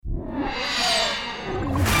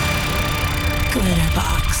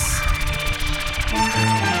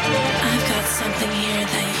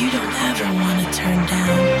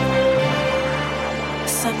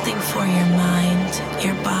for your mind,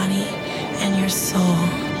 your body, and your soul.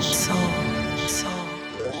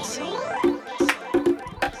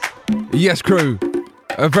 Yes, crew,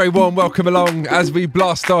 a very warm welcome along as we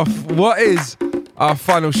blast off what is our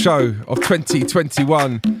final show of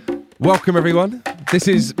 2021. Welcome, everyone. This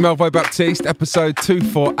is Melvo Baptiste, episode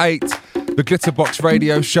 248, the Glitterbox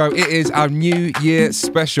Radio Show. It is our New Year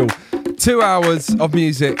special. 2 hours of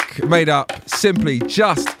music made up simply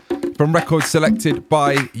just from records selected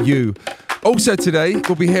by you. Also today,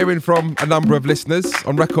 we'll be hearing from a number of listeners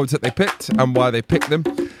on records that they picked and why they picked them.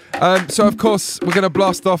 So, of course, we're going to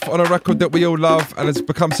blast off on a record that we all love and has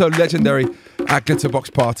become so legendary at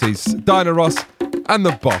Glitterbox parties. Diana Ross and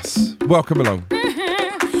The Boss. Welcome along.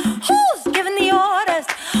 Who's giving the orders?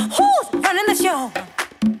 Who's running the show?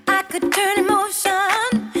 I could turn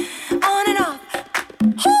emotion on and off.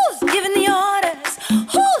 Who's giving the orders?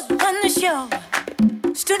 Who's running the show?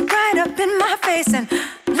 Stood right up in my face and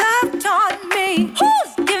love taught me.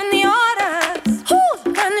 Who's giving the orders? Who's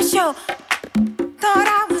running the show? Thought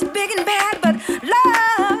I was big and bad, but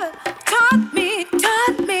love taught me.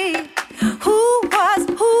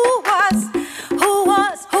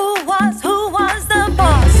 Who was the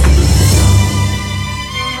boss?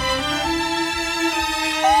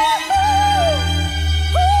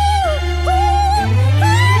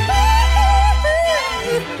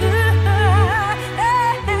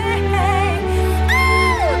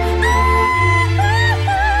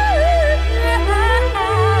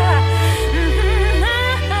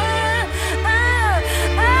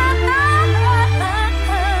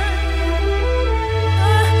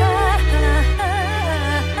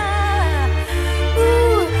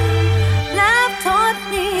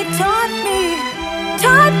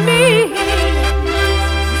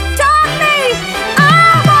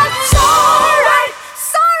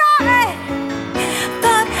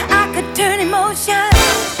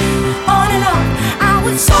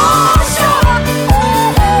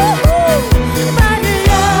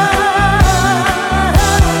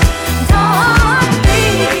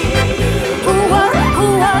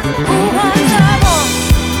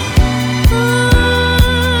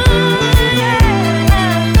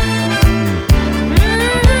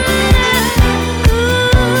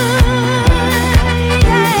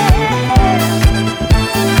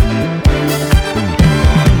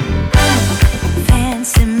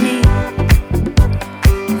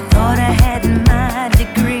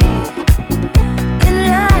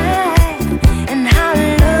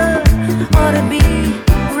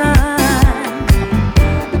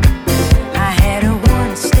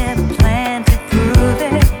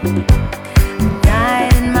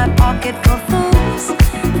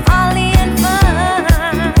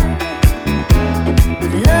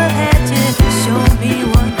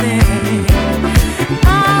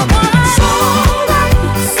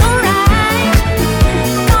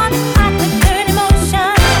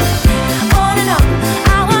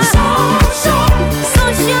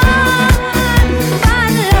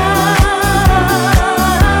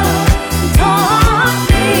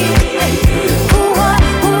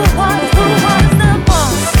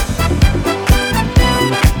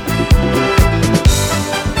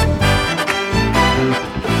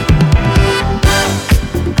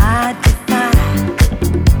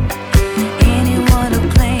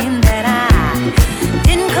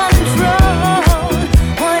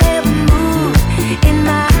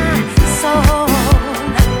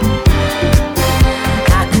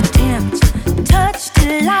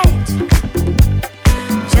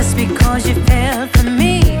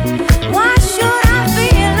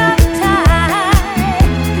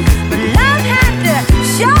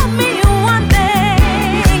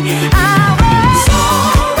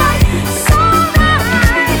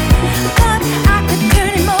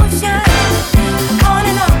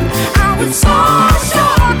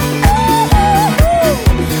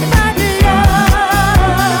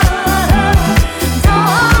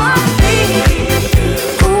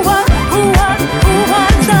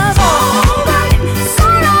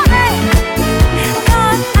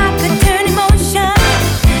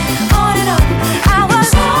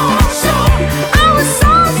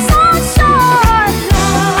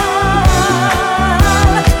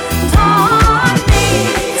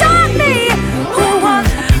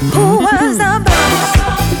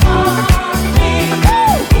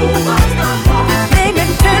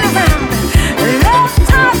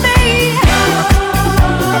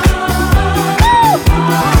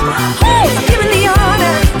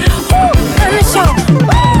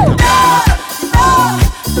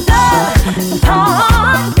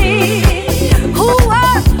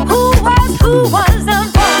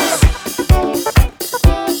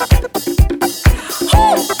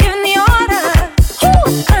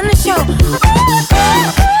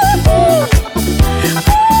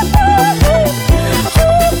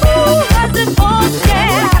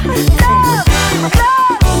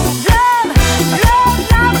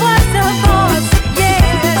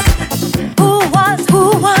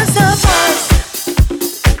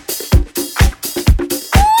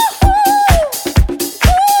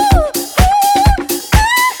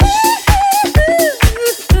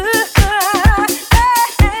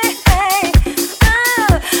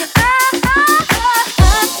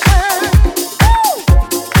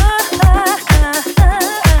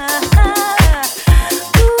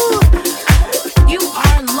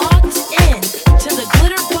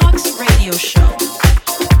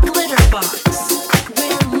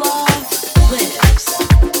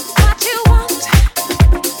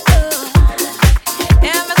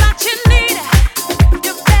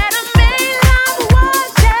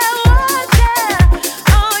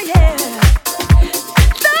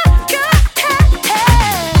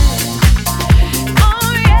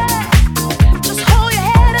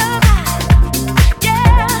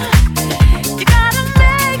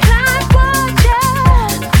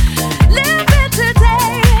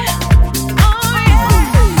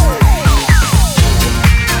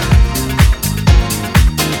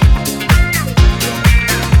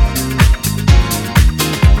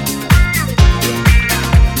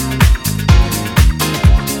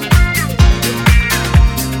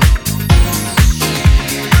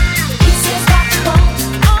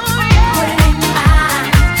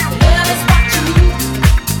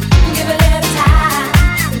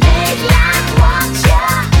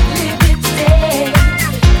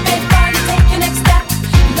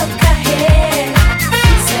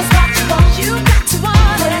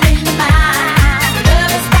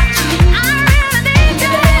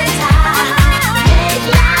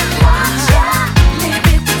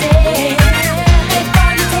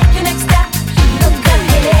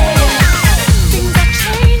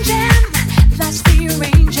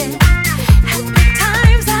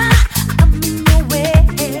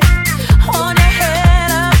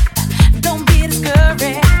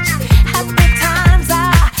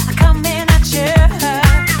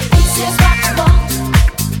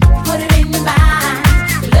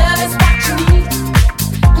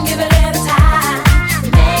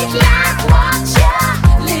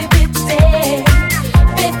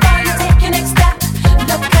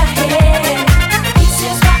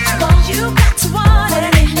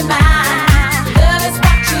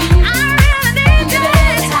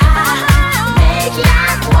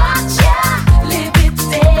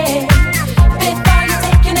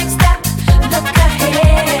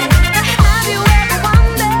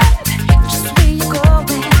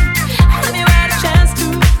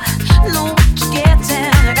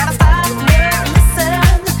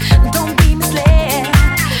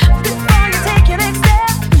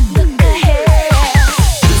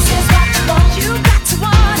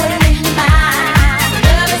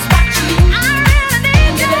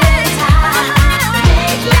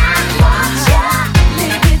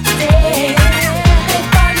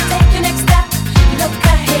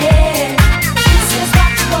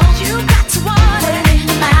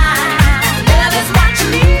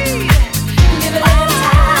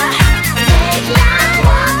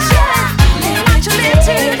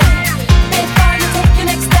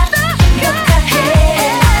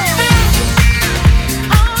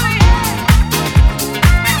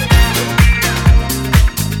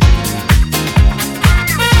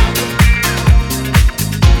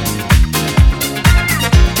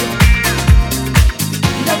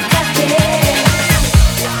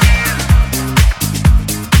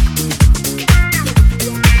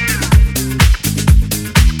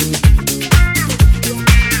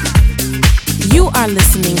 are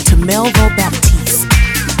listening to Melvo Baptiste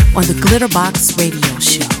on the Glitterbox Radio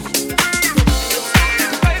Show.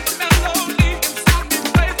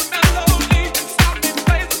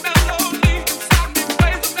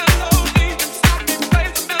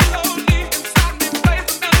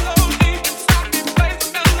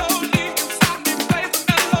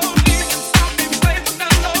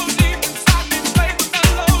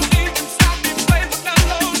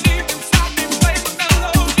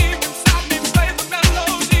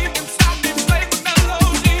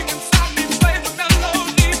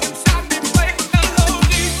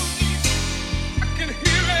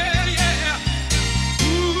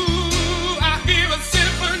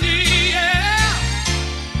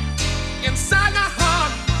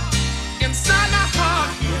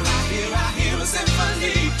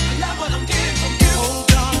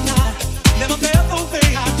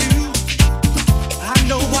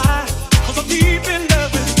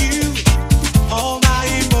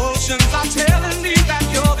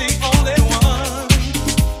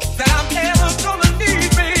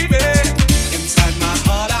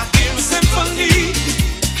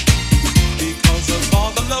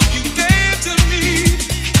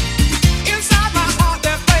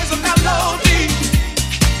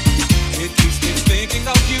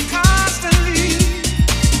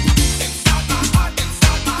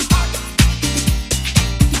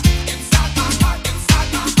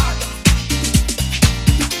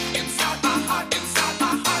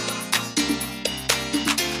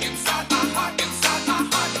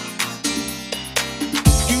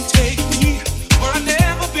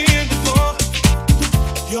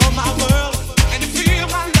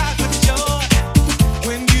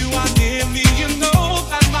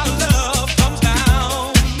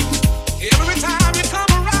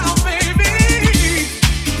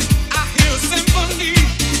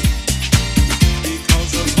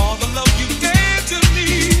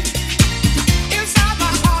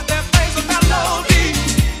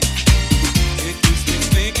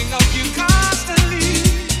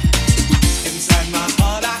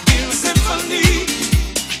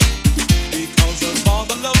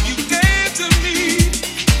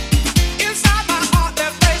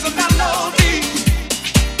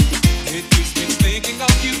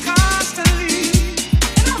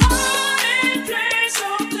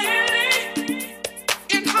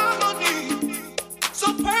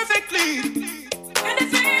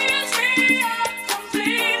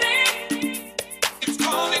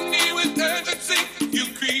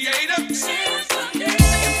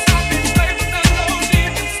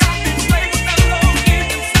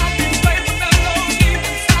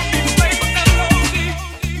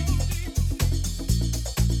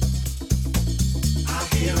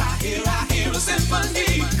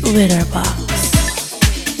 Glitterbox.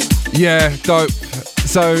 Yeah, dope.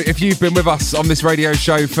 So if you've been with us on this radio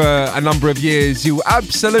show for a number of years, you'll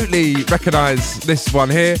absolutely recognise this one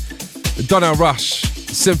here. Donnell Rush,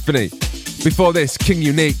 Symphony. Before this, King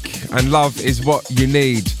Unique and Love Is What You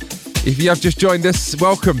Need. If you have just joined us,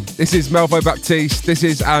 welcome. This is Melvo Baptiste. This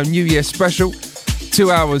is our New Year special.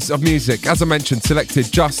 2 hours of music, as I mentioned,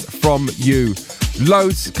 selected just from you.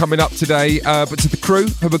 Loads coming up today, but to the crew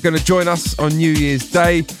who are going to join us on New Year's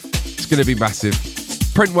Day, it's going to be massive.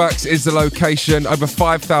 Printworks is the location, over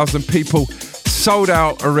 5,000 people, sold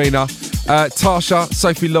out arena. Tasha,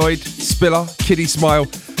 Sophie Lloyd, Spiller, Kiddie Smile,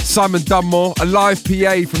 Simon Dunmore, a live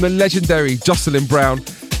PA from the legendary Jocelyn Brown.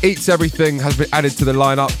 Eats Everything has been added to the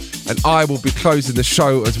lineup, and I will be closing the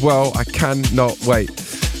show as well. I cannot wait.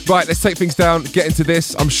 Right, let's take things down, get into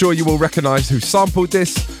this. I'm sure you will recognise who sampled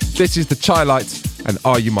this. This is the Chai Light and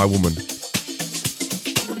Are You My Woman?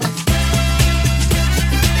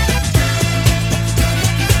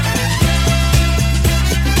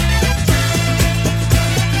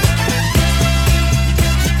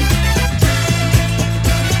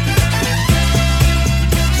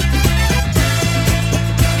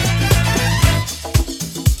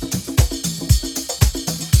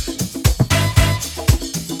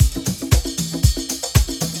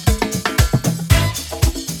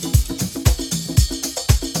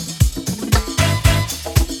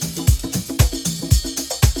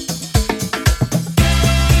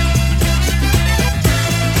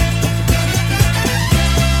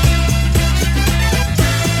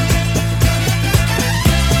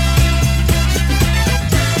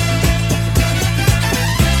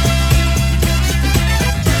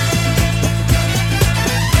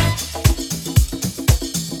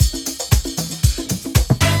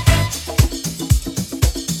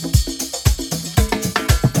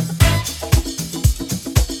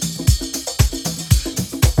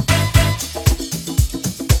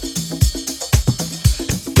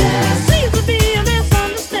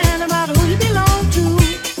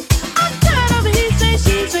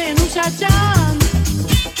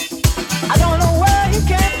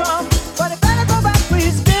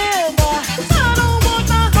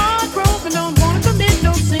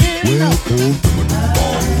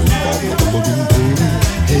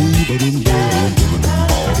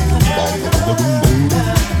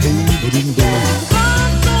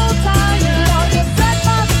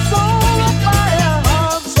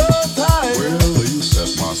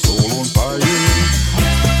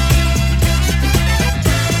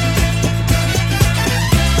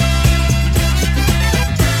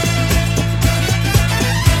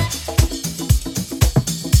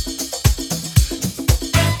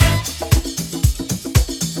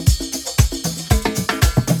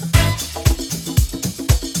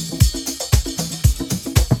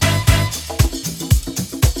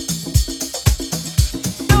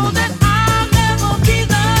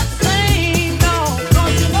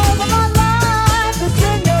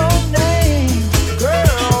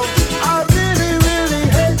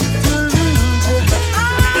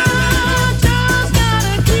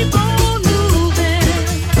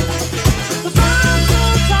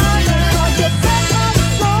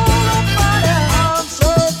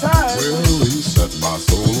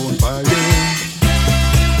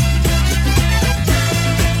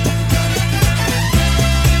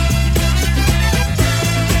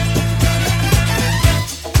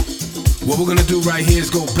 What we're gonna do right here is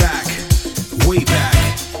go back, way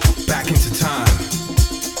back, back into time.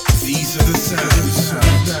 These are the sounds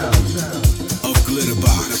of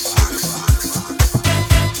Glitterbox.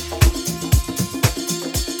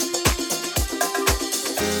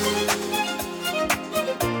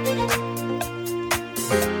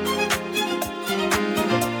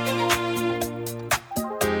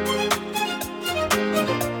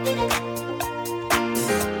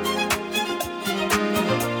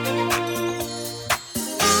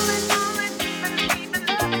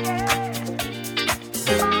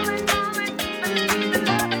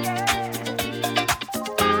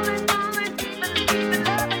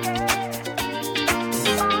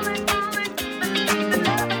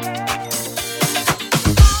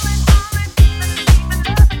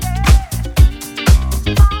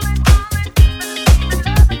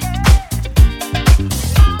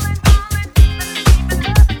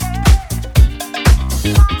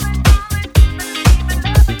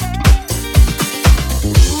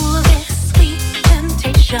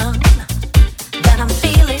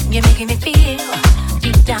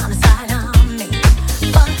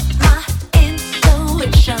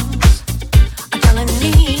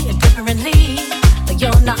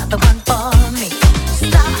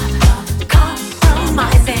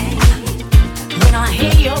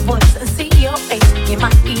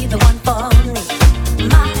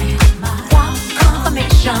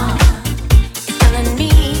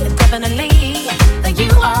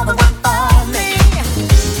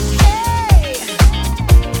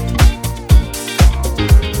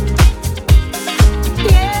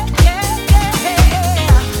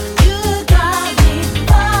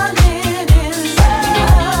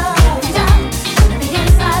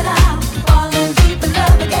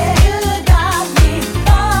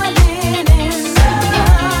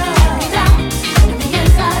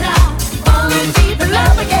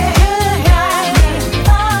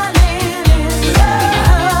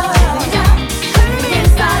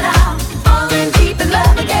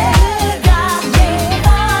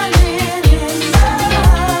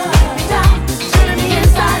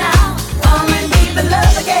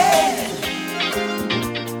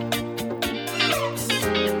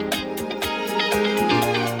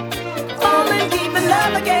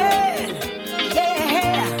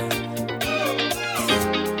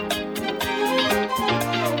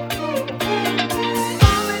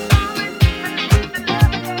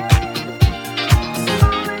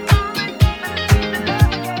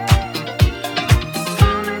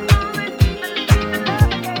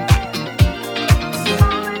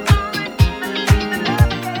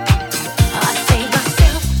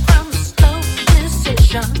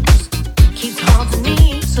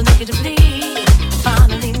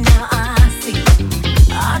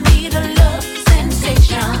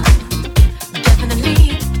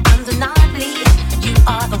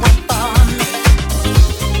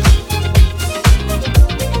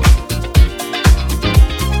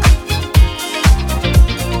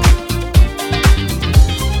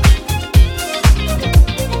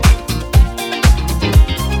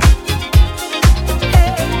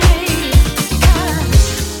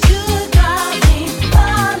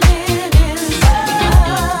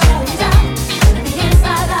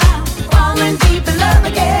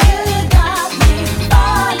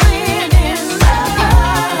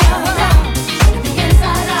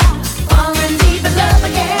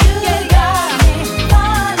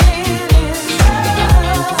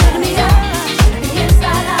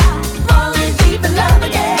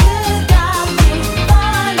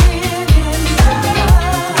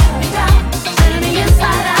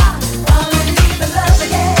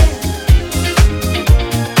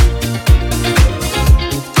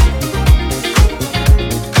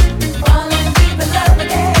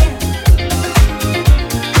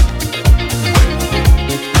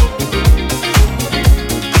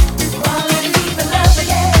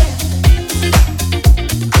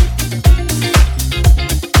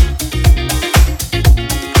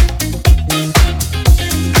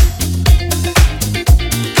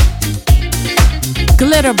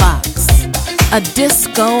 Glitterbox, a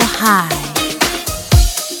disco high.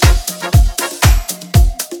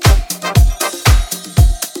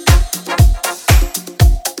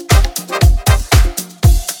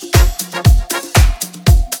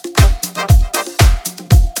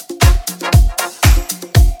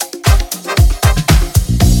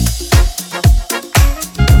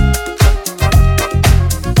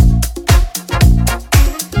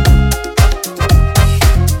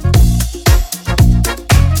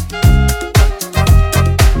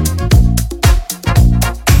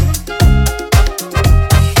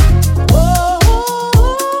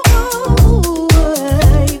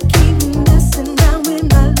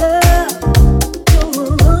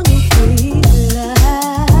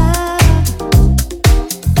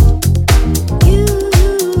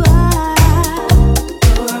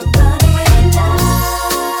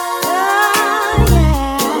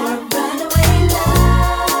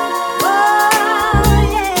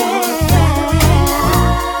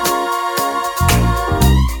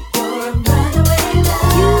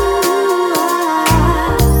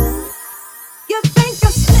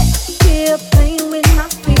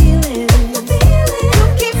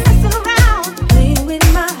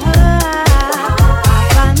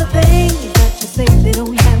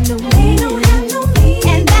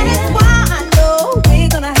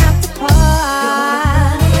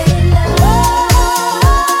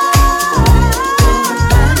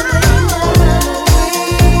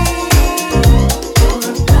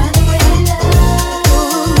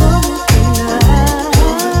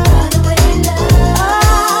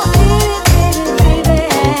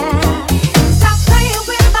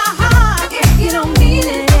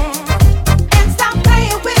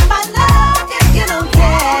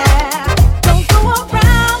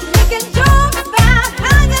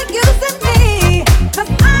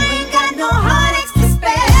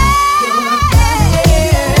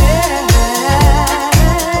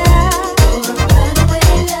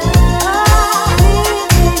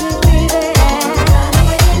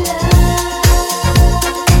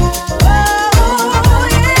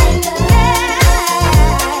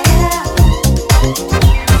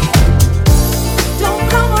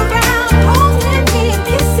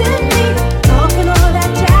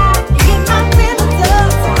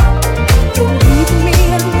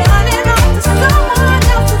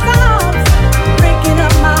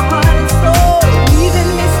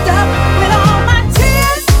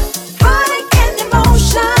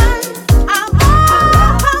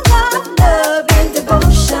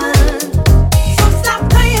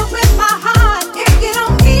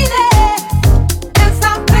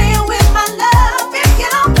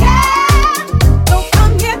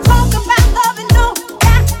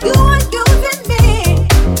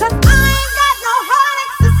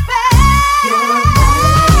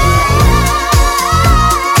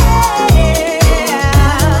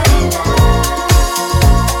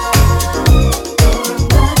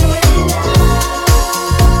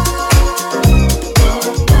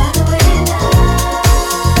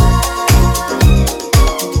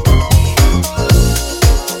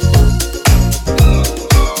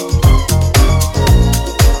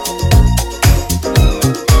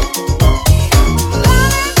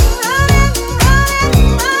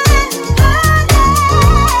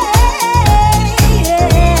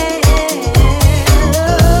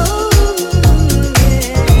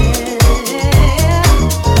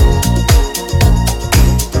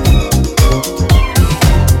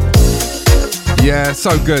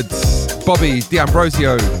 So good. Bobby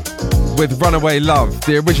D'Ambrosio with Runaway Love,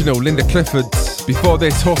 the original Linda Clifford. Before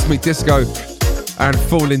this, Horse Meat Disco and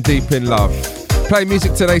Falling Deep in Love. Playing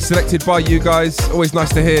music today selected by you guys. Always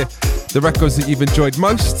nice to hear the records that you've enjoyed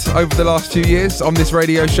most over the last few years on this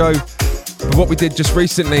radio show. But what we did just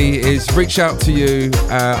recently is reach out to you,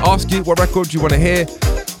 ask you what record you want to hear,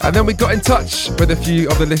 and then we got in touch with a few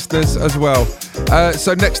of the listeners as well.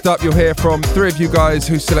 So next up, you'll hear from three of you guys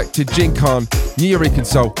who selected Jean Khan, Nuyorican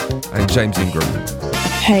Soul, and James Ingram.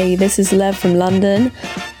 Hey, this is Lev from London.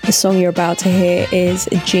 The song you're about to hear is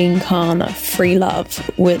Jean Khan, Free Love,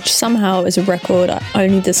 which somehow is a record I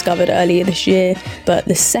only discovered earlier this year. But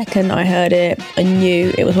the second I heard it, I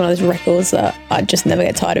knew it was one of those records that I'd just never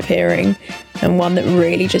get tired of hearing, and one that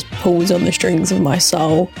really just pulls on the strings of my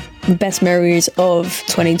soul. The best memories of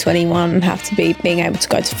 2021 have to be being able to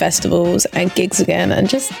go to festivals and gigs again and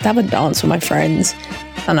just have a dance with my friends.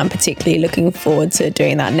 And I'm particularly looking forward to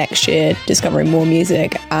doing that next year, discovering more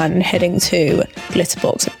music and heading to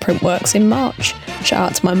Glitterbox at Printworks in March.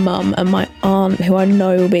 Shout out to my mum and my aunt, who I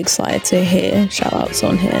know will be excited to hear shout outs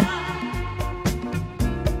on here.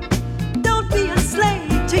 Don't be a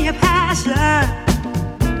slave to your passion.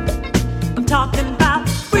 I'm talking about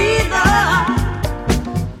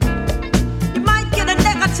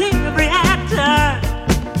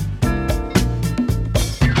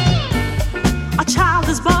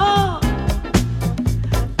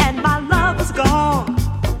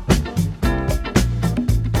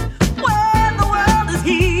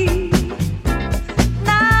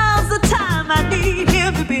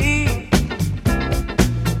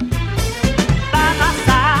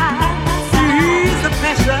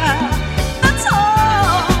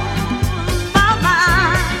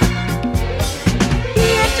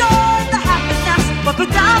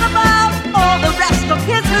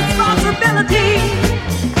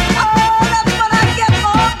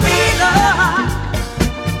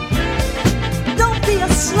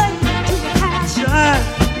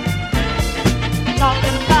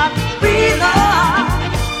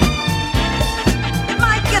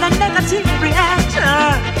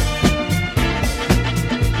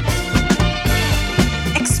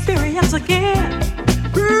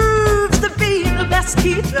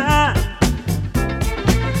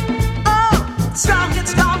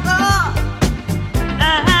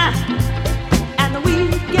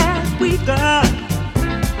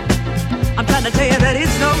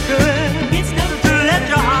no good. It's no good to let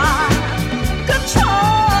your heart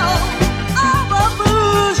control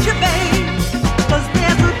overmoves you, babe. 'Cause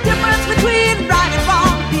there's a difference between right and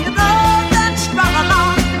wrong. You know that strong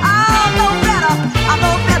along. I'll know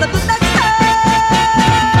better the next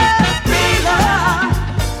time. Free love.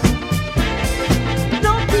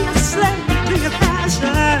 Don't be a slave to your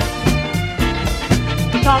passion.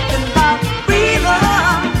 Talking about free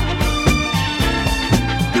love.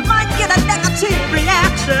 You might get a negative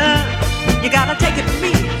reaction. You gotta take it from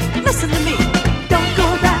me. Listen to me. Don't go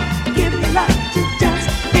around giving your love to just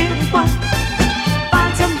anyone.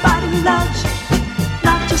 Find somebody who loves you,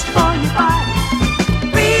 not just for your body.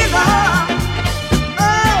 Free love.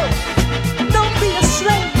 Oh, don't be a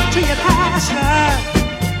slave to your passion.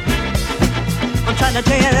 I'm trying to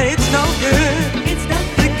tell you that it's no good. It's not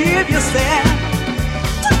to give yourself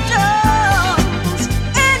to just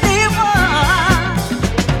anyone.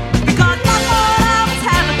 Because I thought I was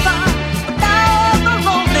having fun, but now I'm the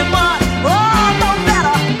lonely one. Oh,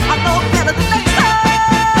 I know better the next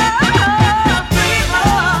time. Free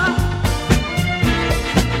love.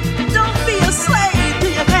 Don't be a slave to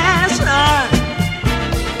your passion.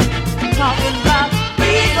 Talking about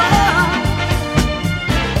free love.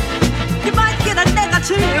 You might get a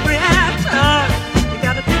negative reaction. You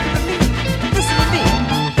gotta take it from me. Listen to me.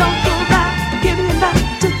 Don't go around giving your love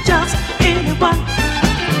to just anyone.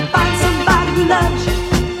 Find somebody who loves you,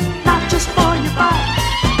 not just for your body.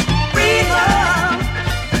 Free love,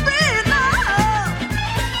 free love,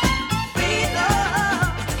 free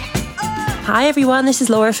love. Oh. Hi everyone, this is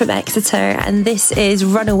Laura from Exeter and this is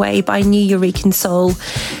Runaway by New Eurekan Soul.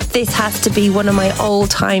 This has to be one of my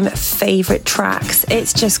all-time favourite tracks.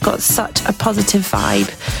 It's just got such a positive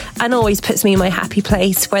vibe and always puts me in my happy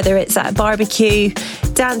place, whether it's at a barbecue,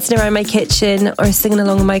 dancing around my kitchen or singing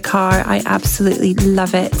along in my car. I absolutely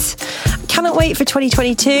love it. Cannot wait for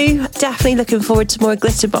 2022. Definitely looking forward to more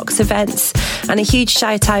Glitterbox events, and a huge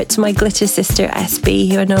shout out to my glitter sister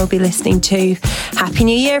SB, who I know will be listening too. Happy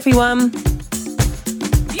New Year everyone.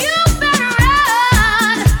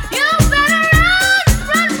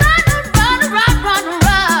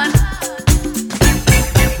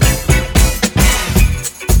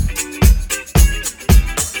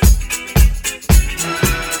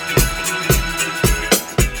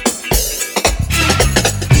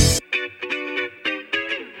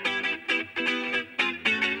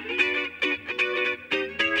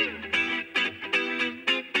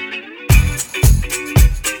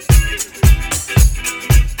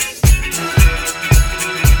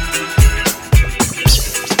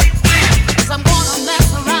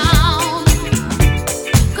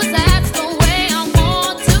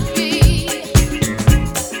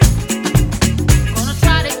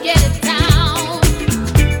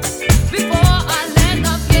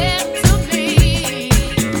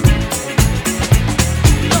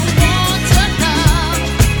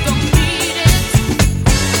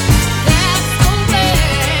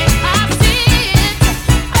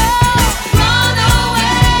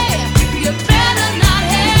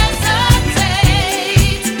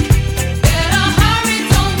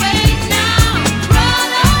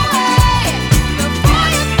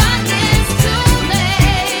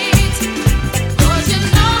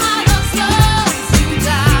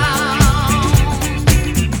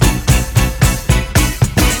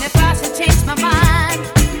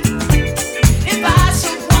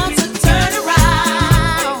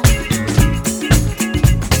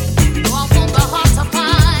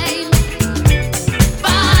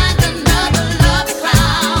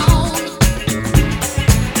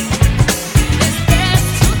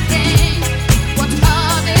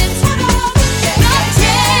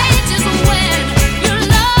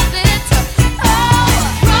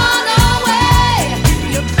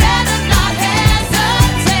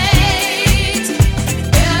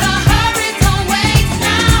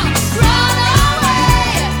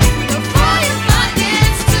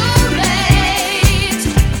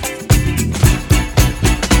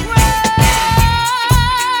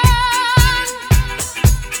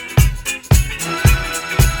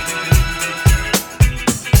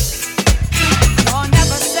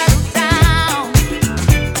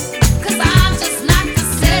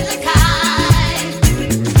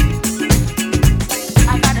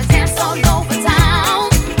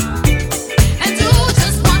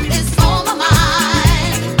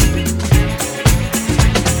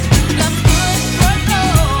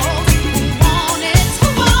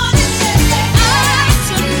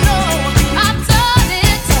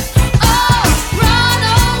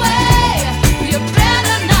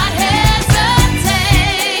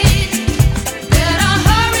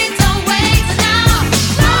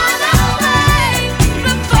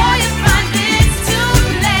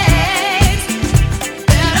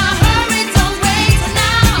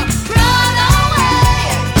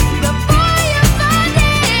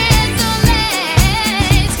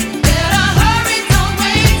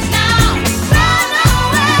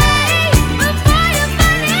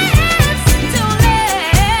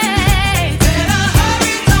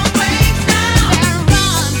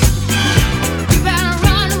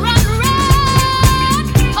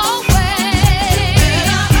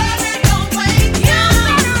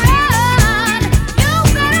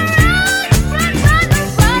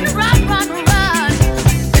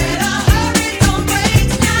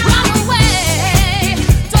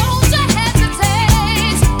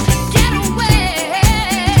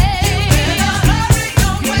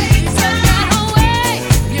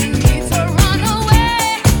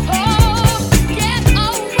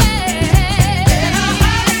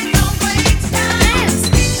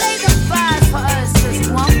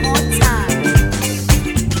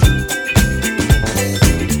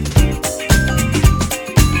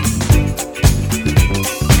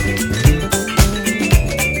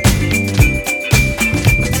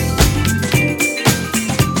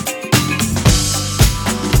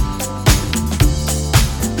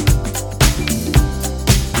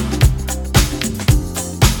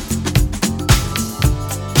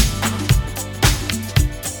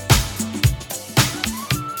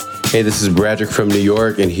 Hey, this is Bradrick from New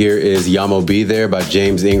York, and here is Yamo Be There by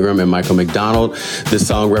James Ingram and Michael McDonald. This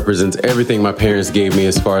song represents everything my parents gave me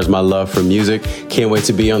as far as my love for music. Can't wait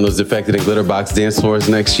to be on those Defected and Glitterbox dance floors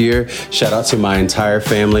next year. Shout out to my entire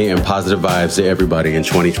family and positive vibes to everybody in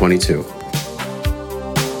 2022.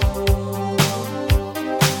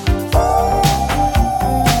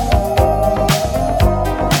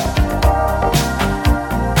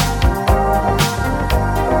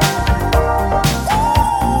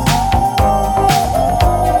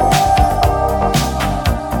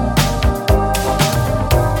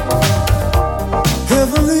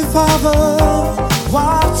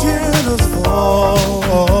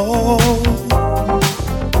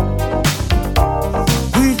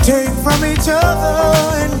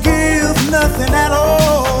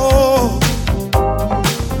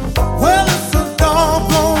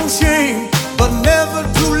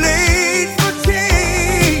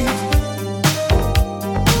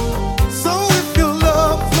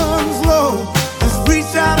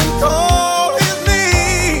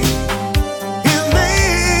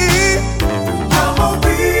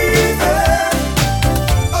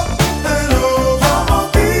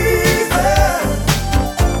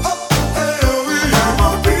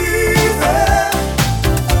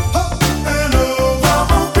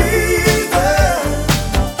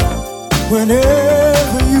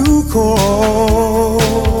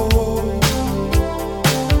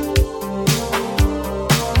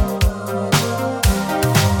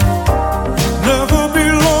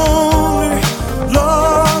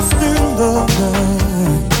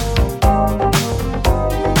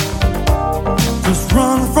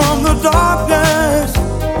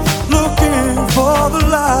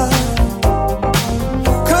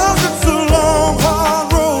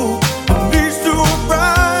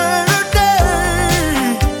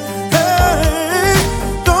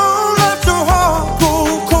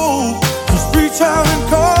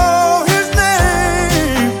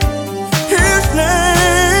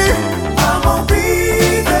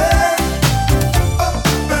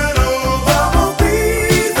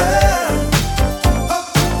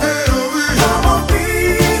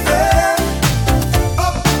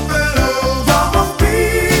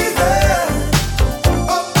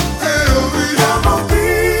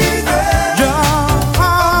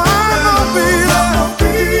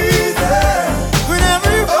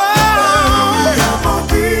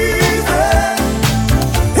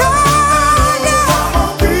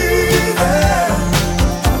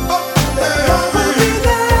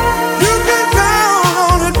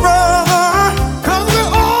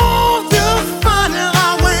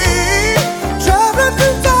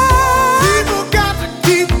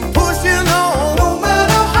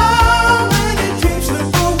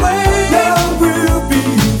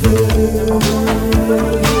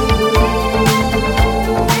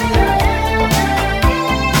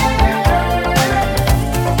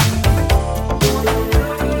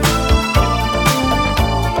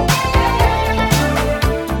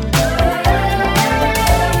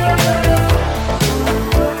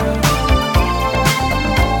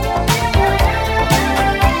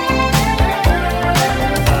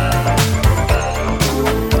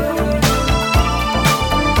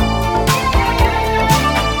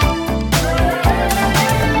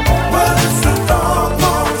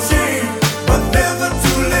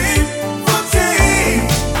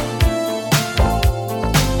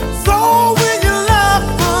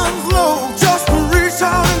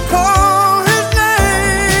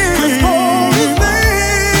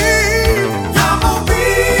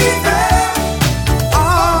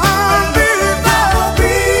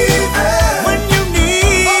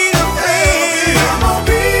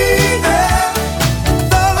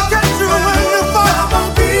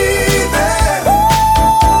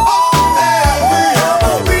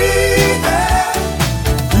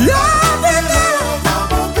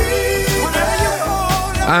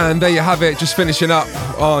 And there you have it, just finishing up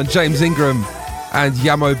on James Ingram and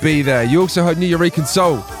Yamo Be There. You also heard New Eureka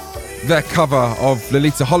Soul, their cover of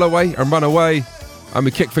Lolita Holloway and Runaway. And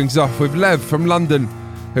we kick things off with Lev from London,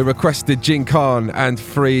 who requested Jean Khan and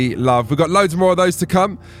Free Love. We've got loads more of those to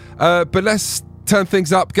come, but let's turn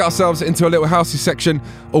things up, get ourselves into a little housey section.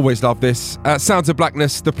 Always love this. Sounds of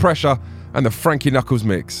Blackness, The Pressure, and the Frankie Knuckles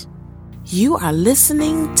mix. You are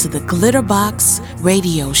listening to the Glitterbox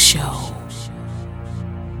Radio Show.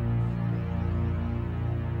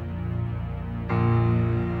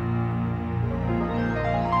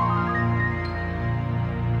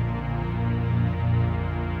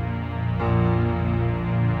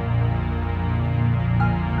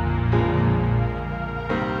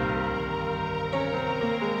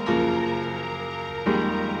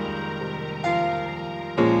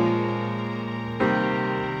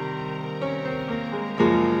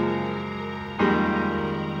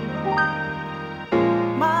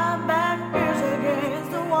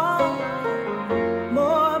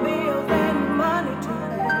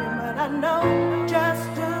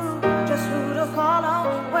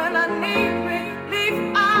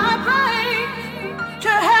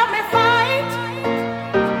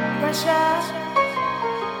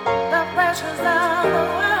 pressures of the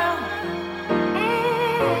world.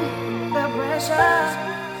 The pressure,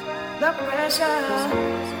 the pressure.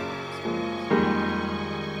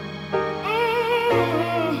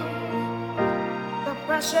 The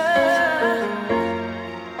pressure,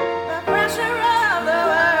 the pressure of the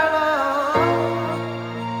world.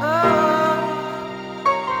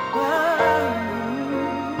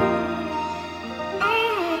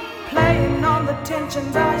 Playing on the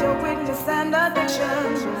tensions of your weakness and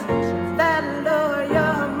addictions that lure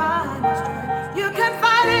your mind astray. You can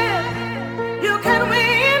fight it, you can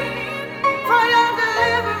win for your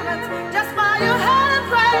deliverance just by your head and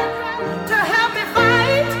pray to help me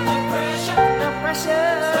fight the pressure, the pressure,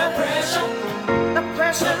 the pressure, the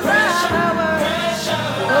pressure of the world.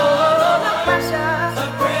 Oh, the pressure, the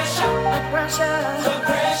pressure, the pressure,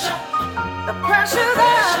 the pressure, the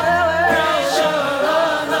pressure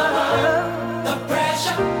of the world. The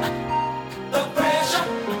pressure, the pressure,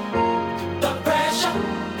 the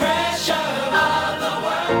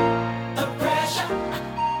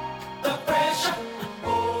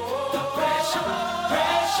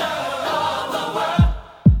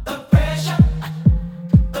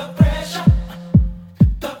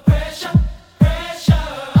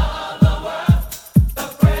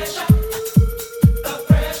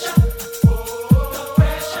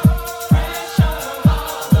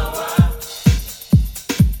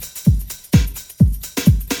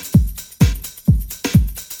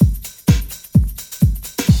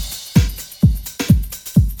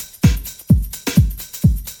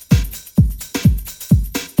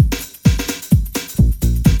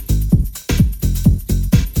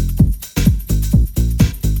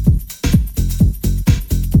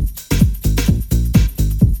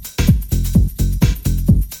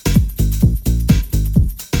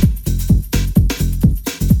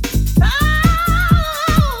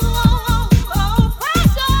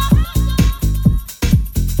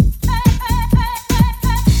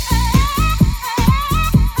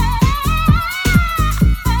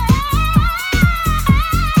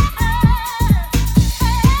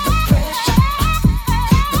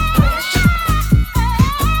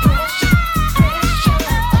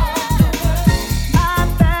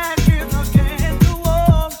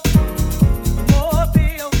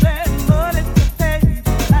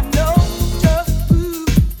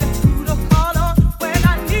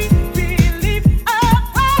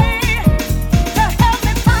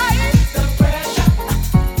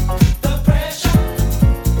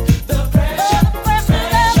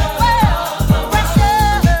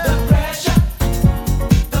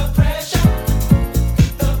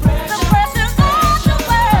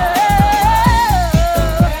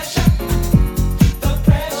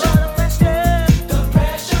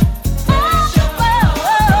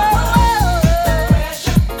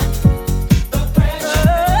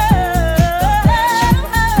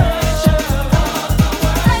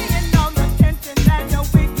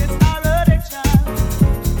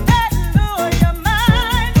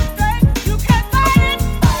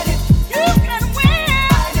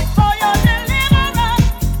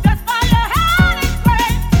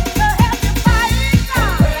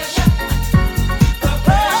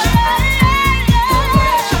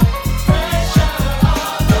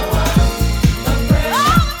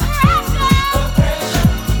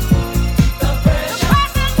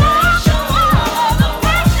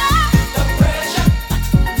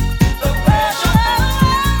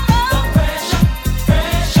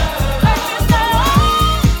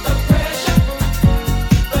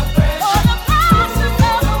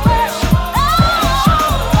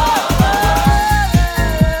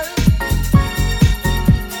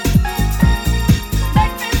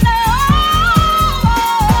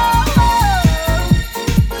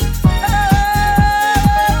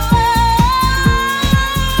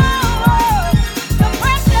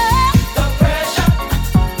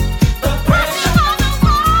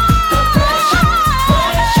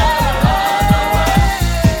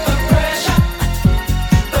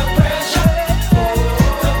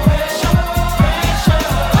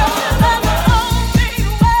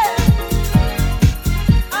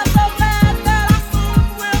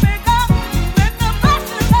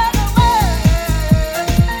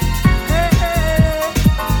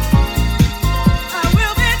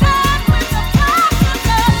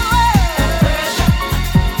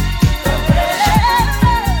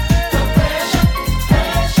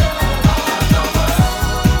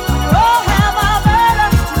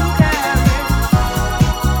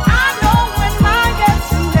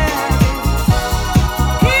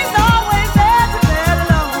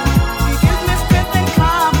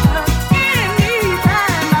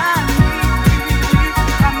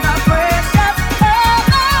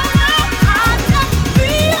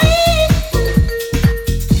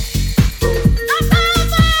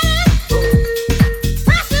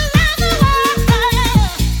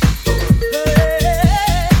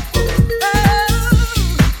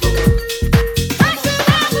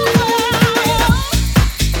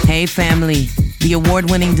Hey family, the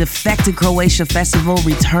award-winning Defected Croatia Festival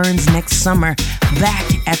returns next summer back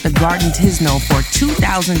at the Garden Tisno for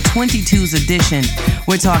 2022's edition.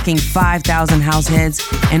 We're talking 5,000 house heads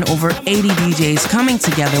and over 80 DJs coming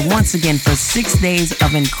together once again for 6 days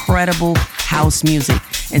of incredible house music.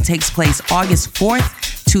 It takes place August 4th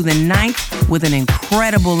to the 9th with an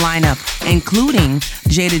incredible lineup, including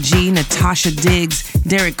Jada G, Natasha Diggs,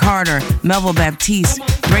 Derek Carter, Melville Baptiste,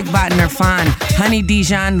 Greg Botner-Fan, Honey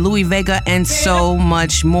Dijon, Louis Vega, and so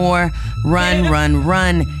much more.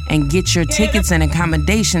 Run, and get your tickets and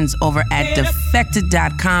accommodations over at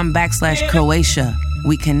defected.com/Croatia.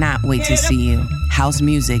 We cannot wait to see you. House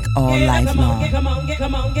music all life long. Come on, get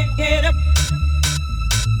up. Get up.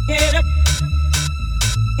 Get up.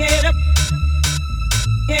 Get up.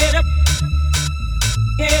 Get up.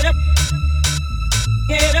 Get up.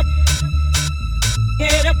 Get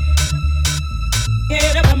up.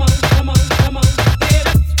 Get up. Come on. Get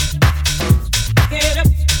up. Get up.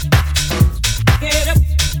 Get up.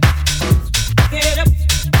 Get up.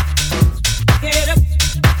 Get up.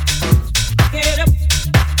 Get up.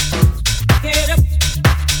 Get up.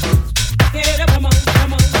 Get up. Come on. Get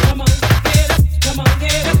up. Come on.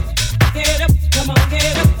 Get up. Get up. Come on.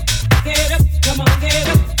 Get up. Get up. Come on. Get up.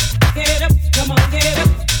 Get up. Come on. Get up. Get up. Come on.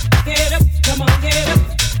 Get up. Get up. Come on. Get up. Get up. Come on. Get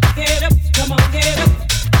up. Get up. Come on.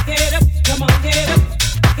 Get up.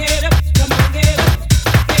 Get up.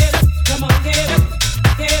 Come on. Get up.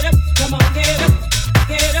 Get up. Come on. Get up. Get up. Come on. Get up.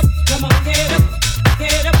 Get up. Come on. Get up.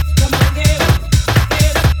 Get up.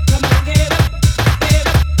 Come on. Get up. Get up.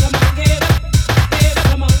 Come on. Get up. Get up.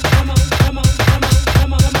 Come on. Come on. Come on. Come on.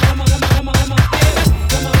 Come on. Come on. Come on. Come on. Get up.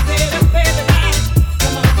 Come on. Get up, baby.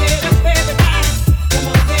 Come on. Get up, baby. Come on.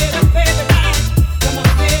 Get up, baby. Come on.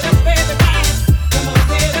 Get up, baby. Come on.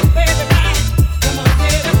 Get up, baby. Come on. Get up,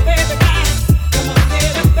 baby.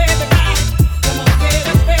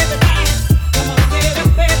 Come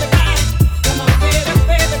on. Get up, baby. Come on. Get up, baby. Come on. Get up,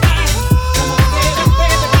 baby.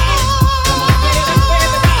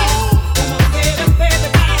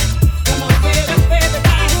 Come on. Get up, baby.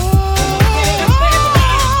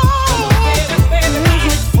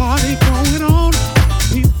 Party going on,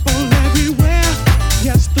 people everywhere.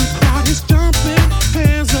 Yes, the crowd is jumping,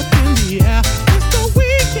 hands up in the air. It's the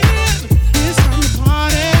weekend, it's time to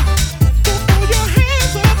party. So throw your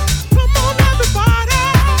hands up, come on everybody.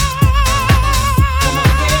 Come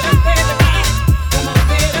on, get up, baby. Come on,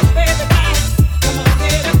 get up, baby. Come on,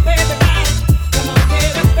 get up, baby. Come on,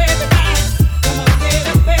 get up, baby. Come on, get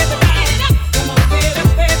up, baby. Come on, get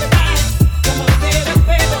up, baby. Come on, get up,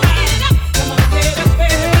 baby. Come on, get up,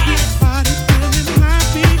 baby. Everybody feeling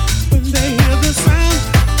happy when they hear the sound.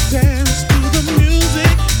 Dance to the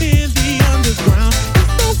music in the underground.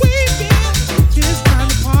 It's the weekend, it's time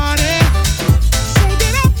to party. So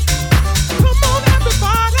get up, come on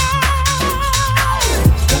everybody.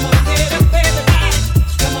 Come on, get up, baby.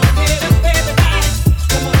 Come on, get up, baby.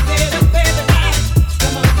 Come on, get up, baby. Come on, get up, baby.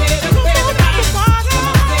 Come on, get up, baby.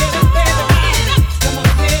 Come on, get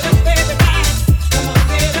up, baby.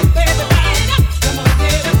 Come on, get up, baby. Come on,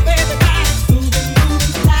 get up, baby.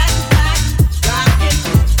 Moving, slide, rockin',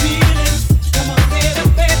 feelin'. Come on, get up,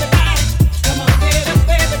 baby. Come on, get up,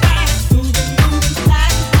 baby. Moving,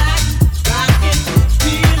 slide, rockin',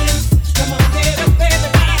 feelin'. Come on, get up, baby.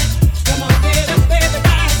 Come on, get up, baby.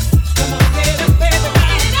 Come on, get up, baby.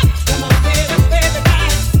 Come on, get up, baby.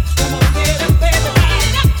 Come on, get up, baby. Come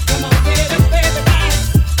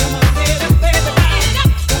on, get up, baby. Come on, get up, baby.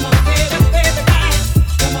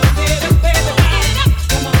 Come on, get up, baby. Come on, get up, baby.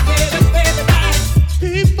 Come on, get up, baby.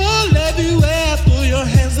 People everywhere, throw your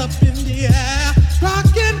hands up in the air.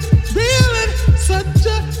 Rockin', reelin', such a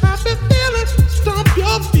happy feeling. Stomp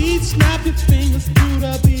your feet, snap your fingers to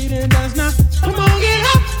the beat and dance now. Come on, get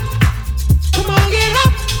up. Come on, get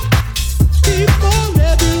up. People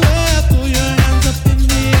everywhere, throw your hands up in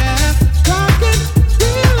the air. Rockin',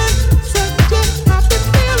 reelin', such a happy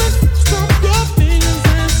feeling. Stomp your fingers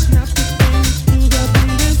and snap your fingers to the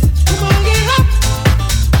beat and come on, get up.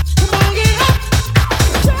 Come on, get up.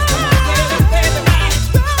 Come on, get up, baby.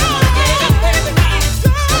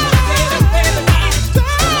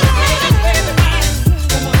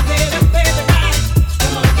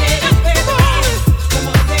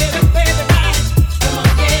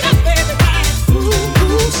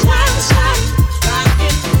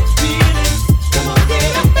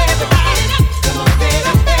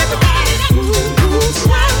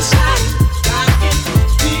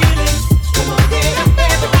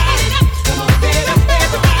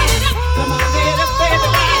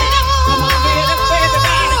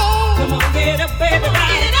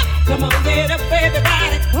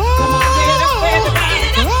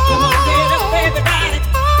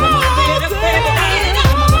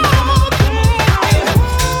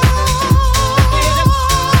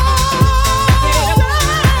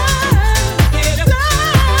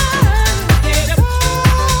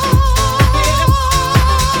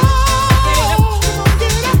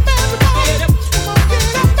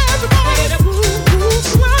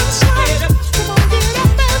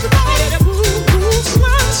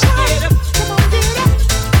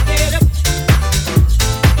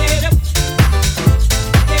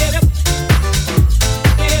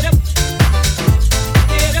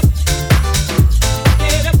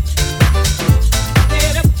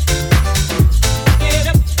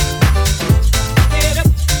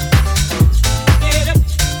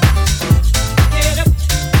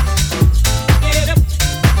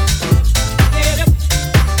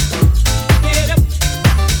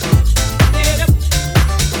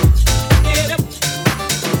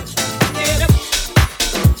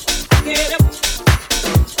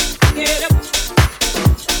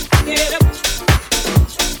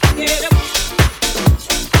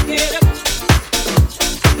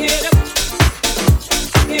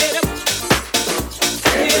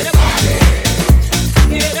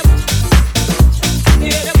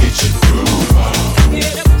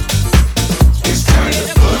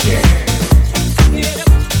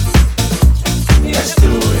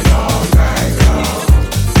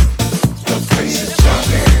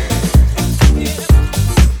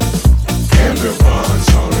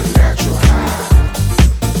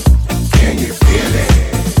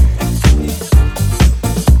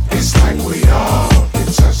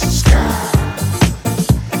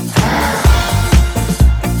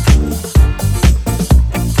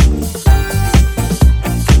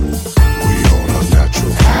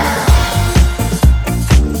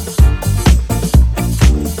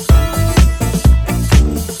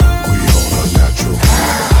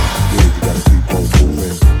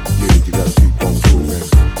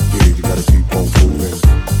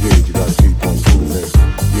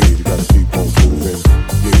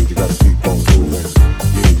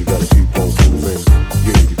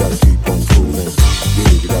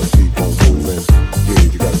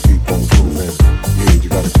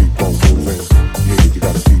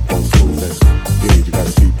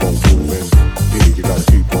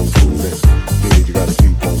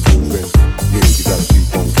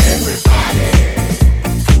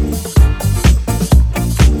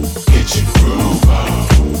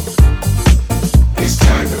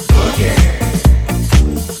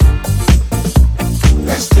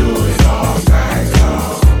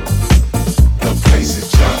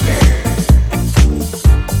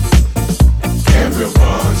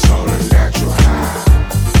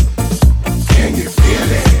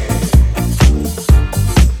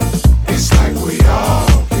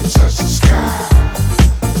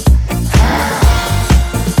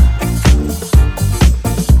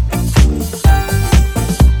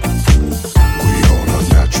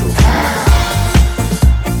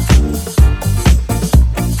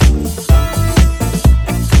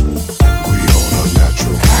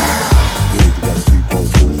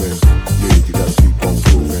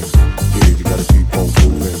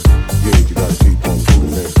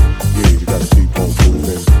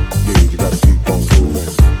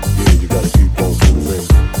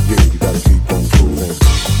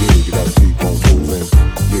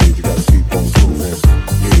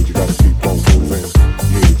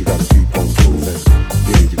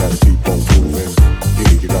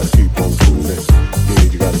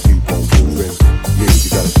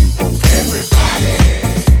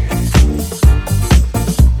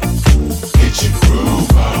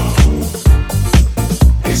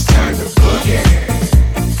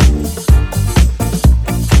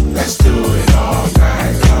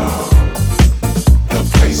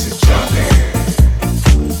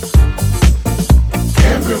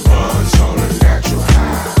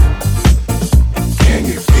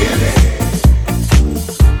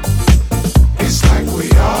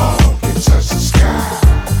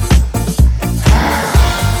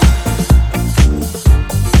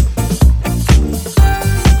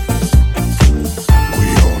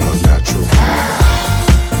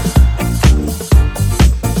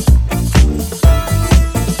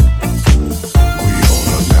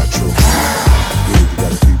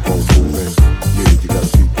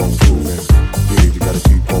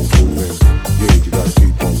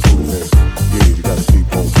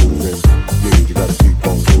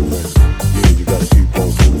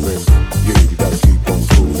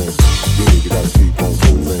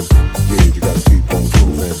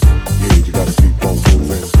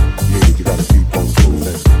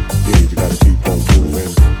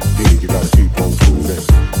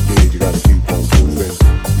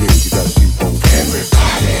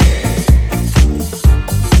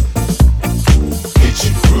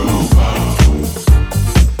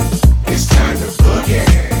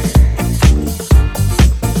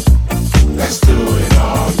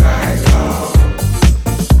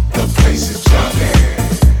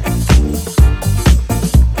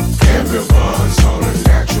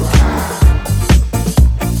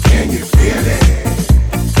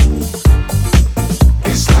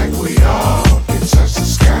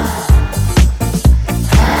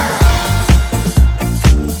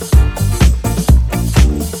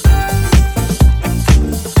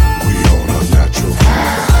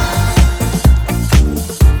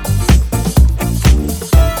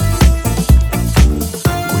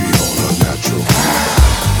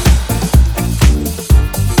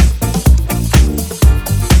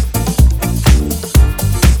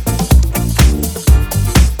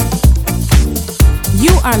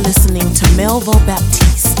 are listening to Melvo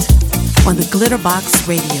Baptiste on the Glitterbox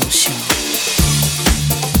Radio Show.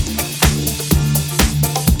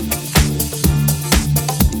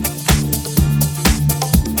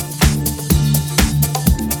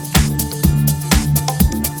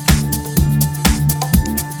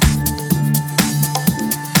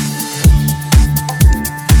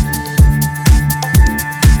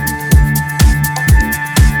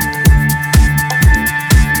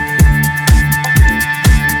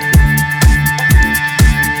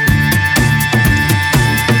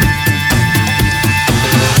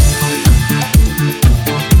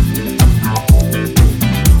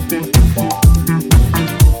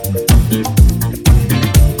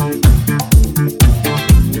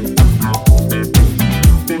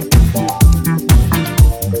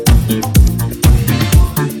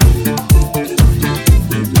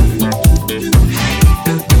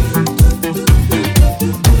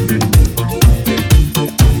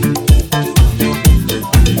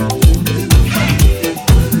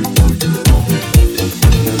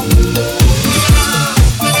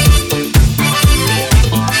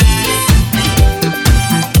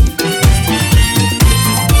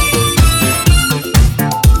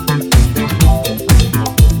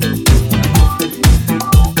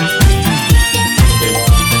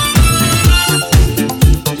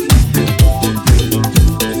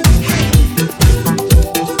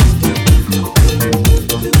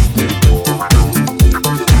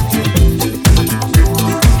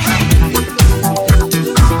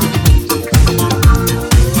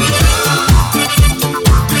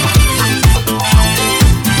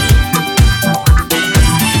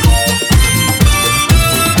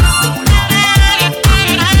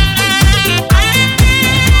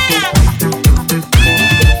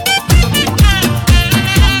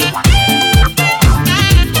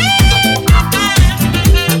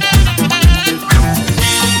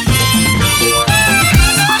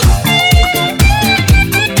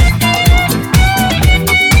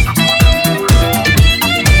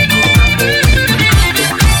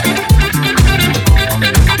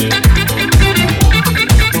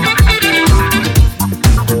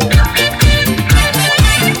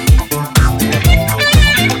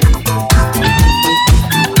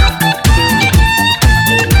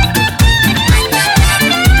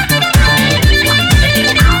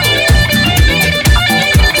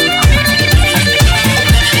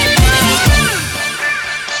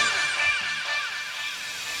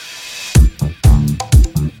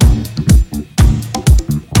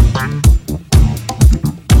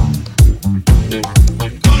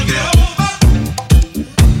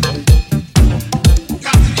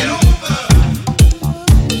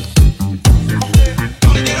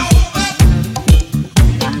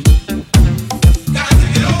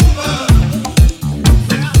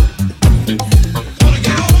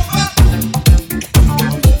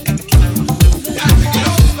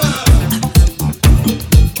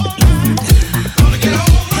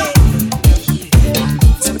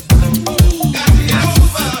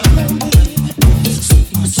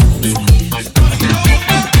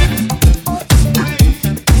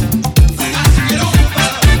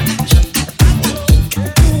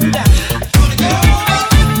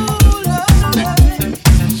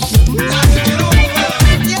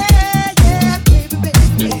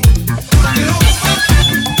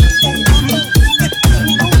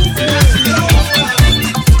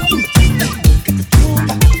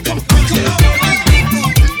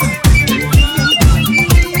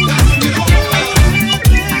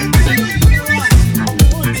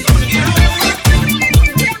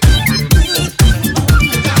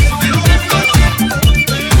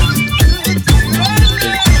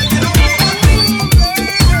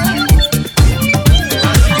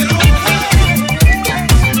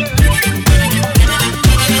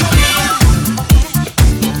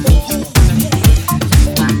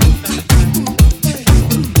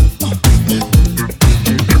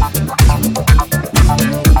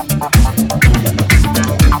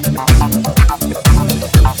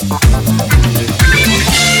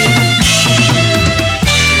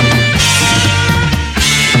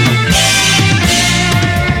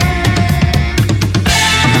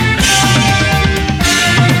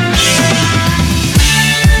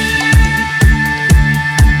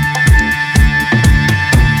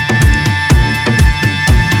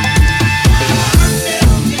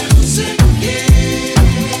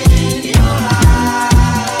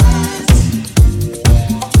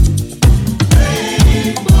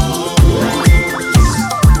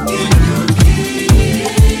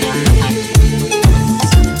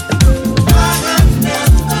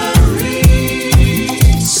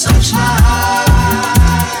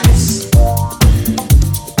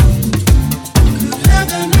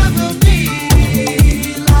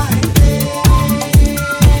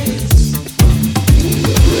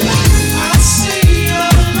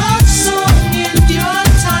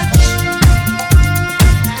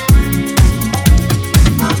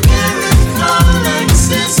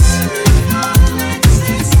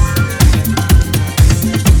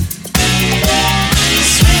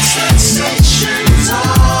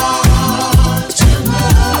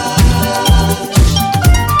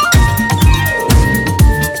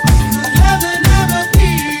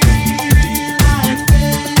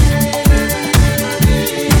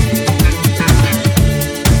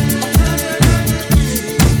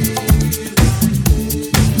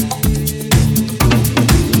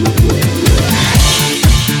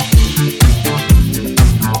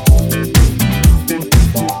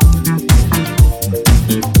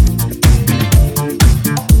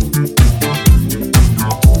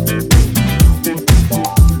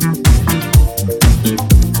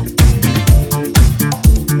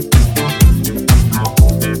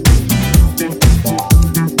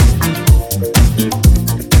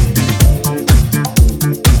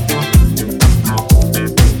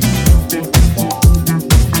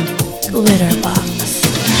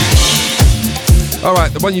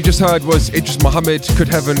 Alright, the one you just heard was Idris Muhammad, Could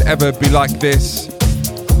Heaven Ever Be Like This?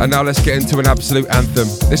 And now let's get into an absolute anthem.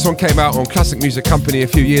 This one came out on Classic Music Company a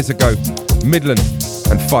few years ago, Midland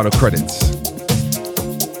and Final Credits.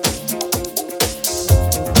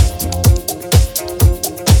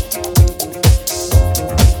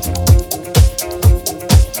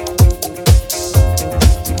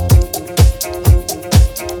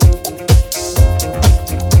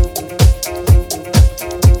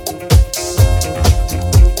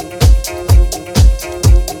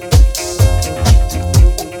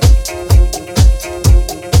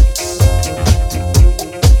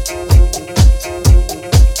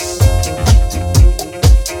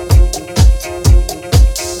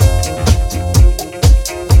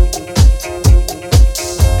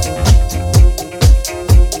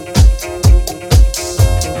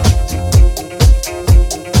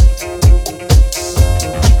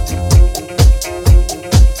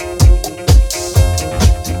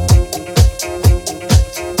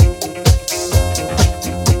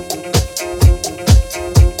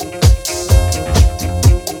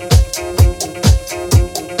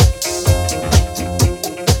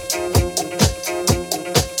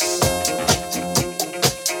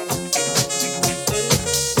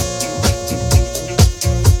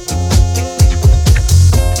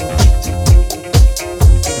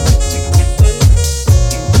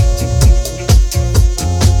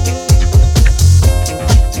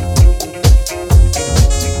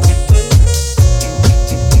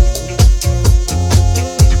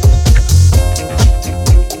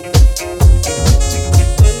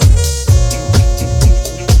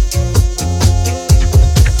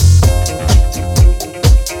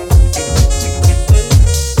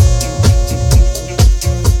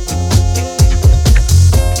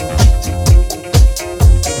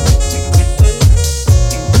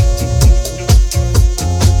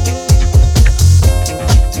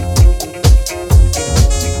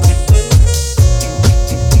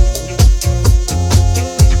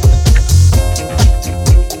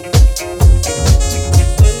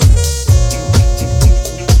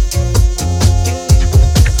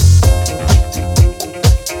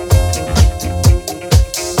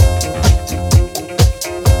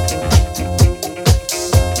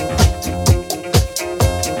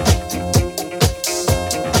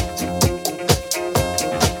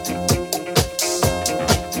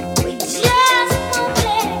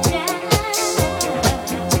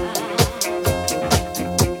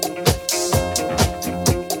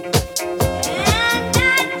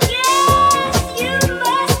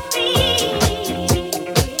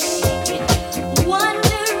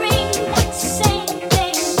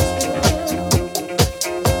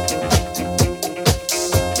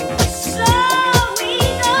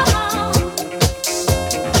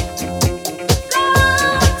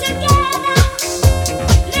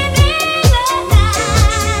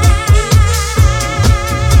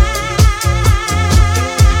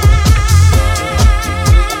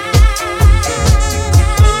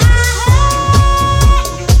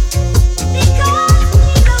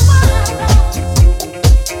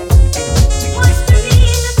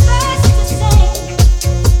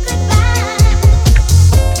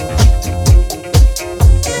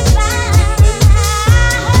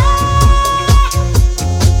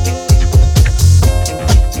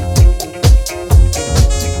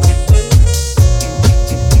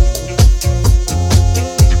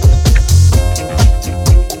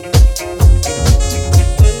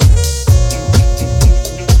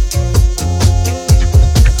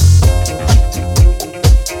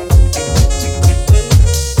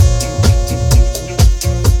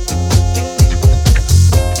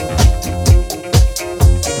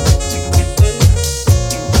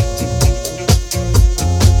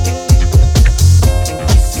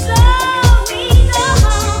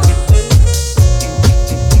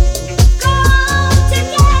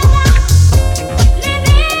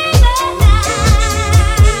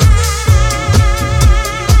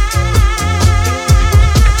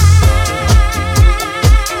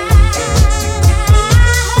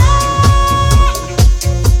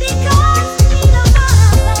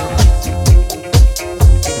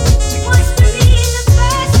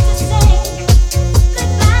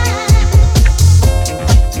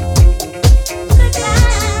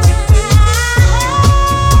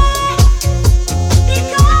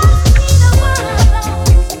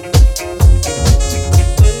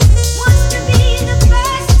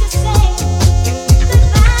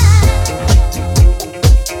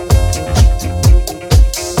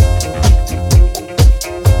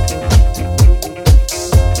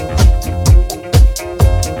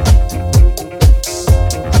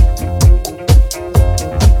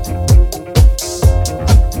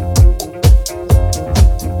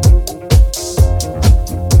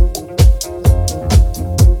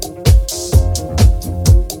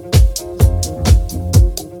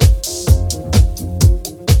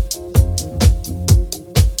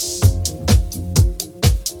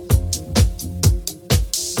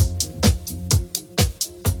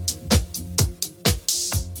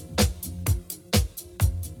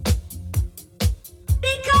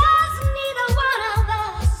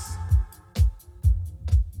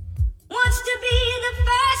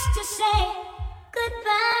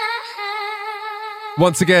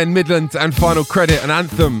 Once again, Midland and Final Credit, an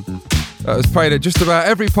anthem that was played at just about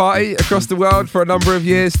every party across the world for a number of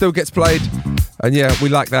years, still gets played. And yeah, we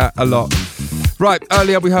like that a lot. Right,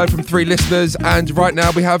 earlier we heard from 3 listeners, and right now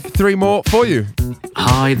we have 3 more for you.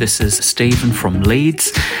 Hi, this is Stephen from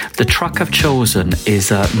Leeds. The track I've chosen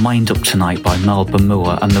is Mind Up Tonight by Melba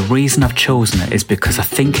Moore, and the reason I've chosen it is because I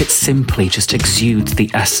think it simply just exudes the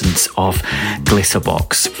essence of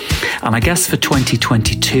Glitterbox. And I guess for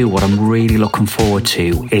 2022, what I'm really looking forward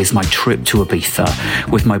to is my trip to Ibiza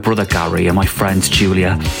with my brother Gary and my friends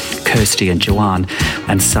Julia, Kirsty and Joanne,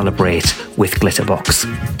 and celebrate with Glitterbox.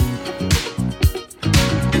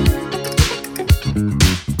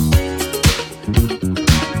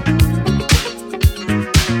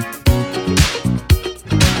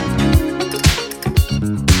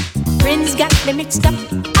 Mixed up,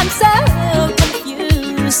 I'm so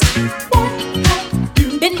confused. What have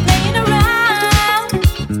you been playing around?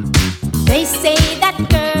 They say that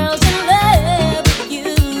girls in love with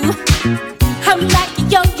you. I'm like a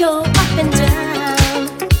yo-yo up and down.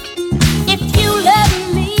 If you love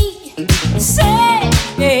me, say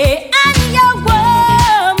I'm your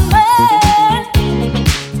woman.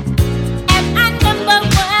 Am I number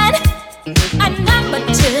 1? I'm number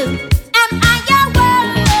 2. Am I your woman?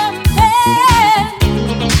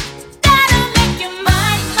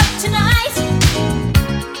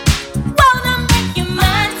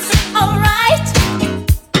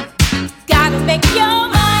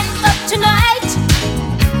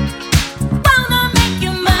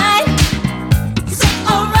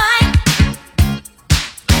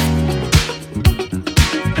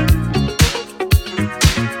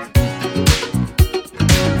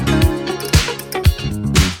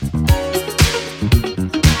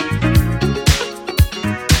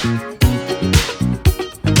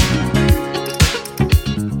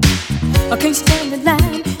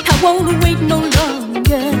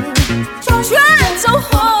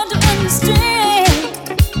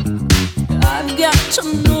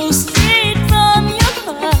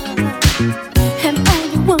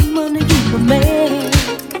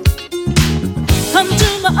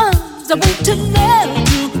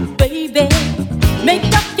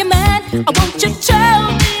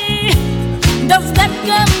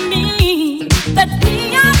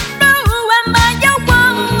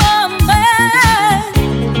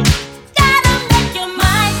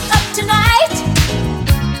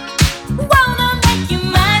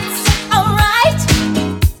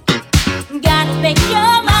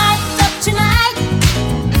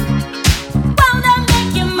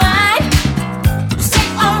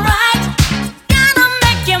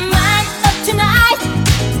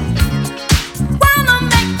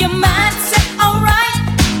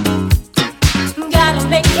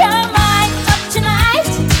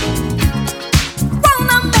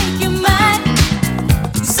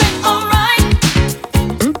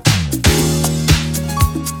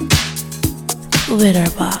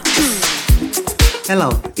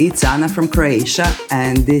 Hello, it's Anna from Croatia,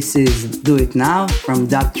 and this is Do It Now from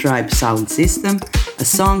Dub Tribe Sound System, a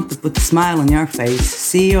song to put a smile on your face.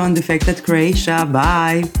 See you on Defected Croatia,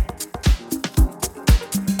 bye!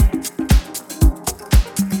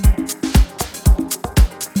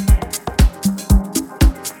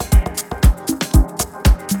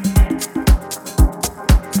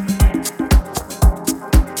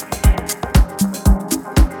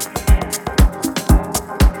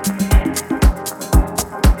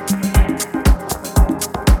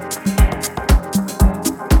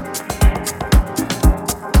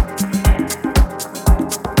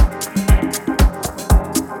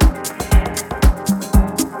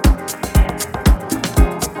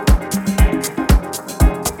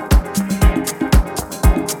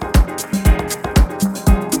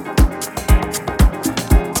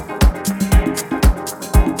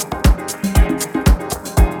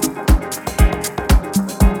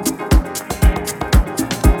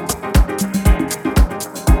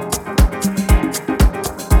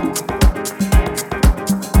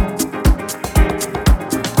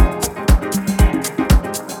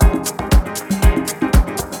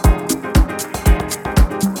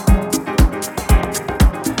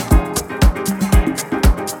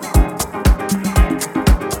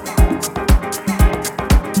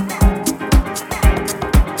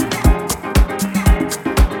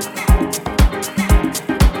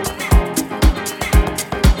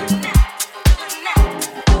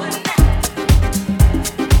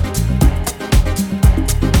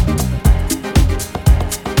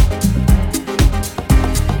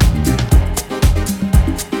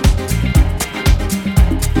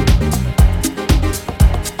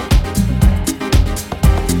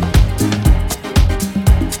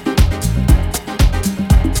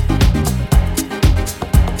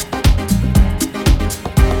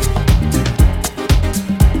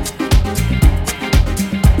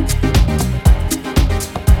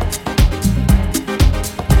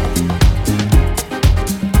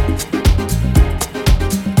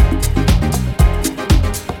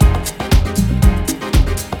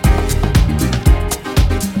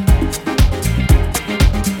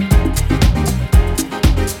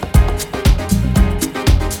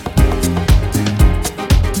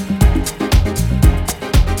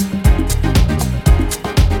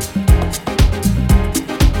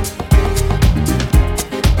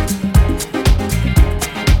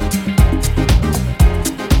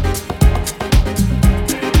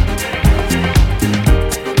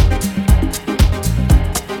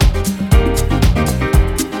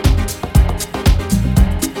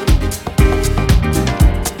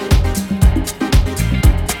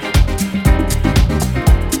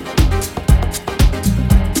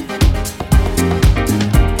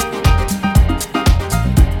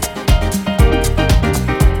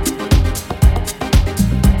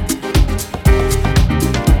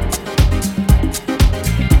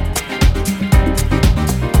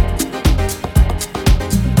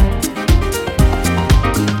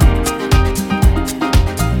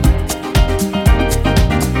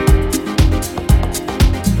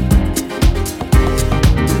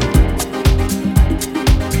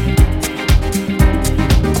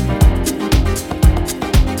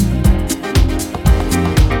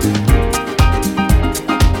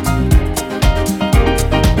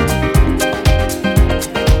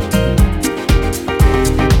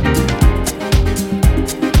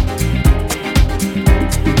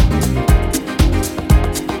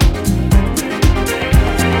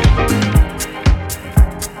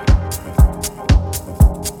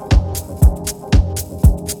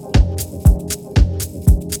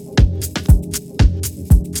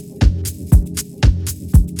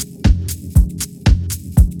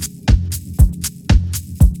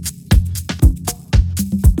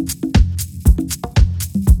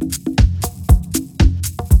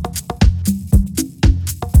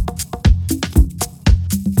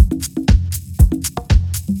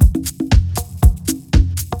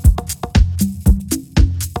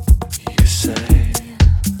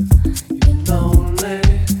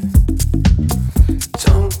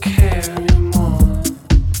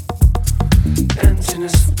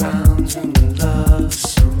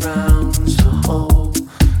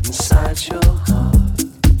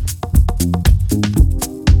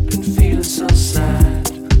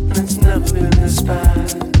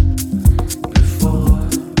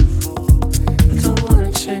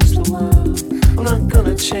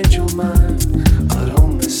 change your mind. I'd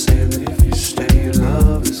only say that if you stay,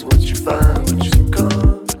 love is what you find. But you're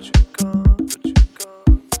gone, but you're gone, but you're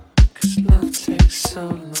gone. 'Cause love takes so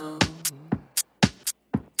long.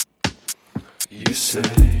 You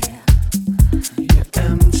say you're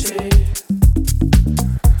empty,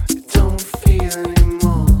 you don't feel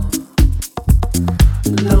anymore.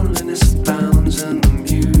 Loneliness bounds and the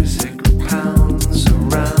music pounds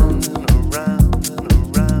around and around and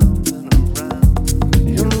around and around.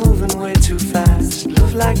 You're moving way too fast.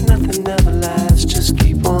 Love like nothing ever lasts. Just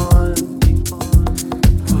keep on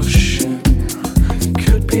pushing.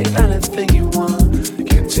 Could be anything you want.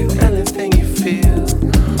 Can do anything you feel.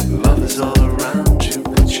 Love is all around you,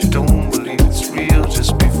 but you don't believe it's real.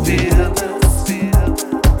 Just be feeling.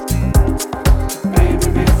 Baby,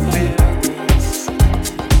 be fearless.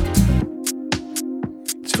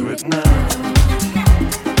 Do it now.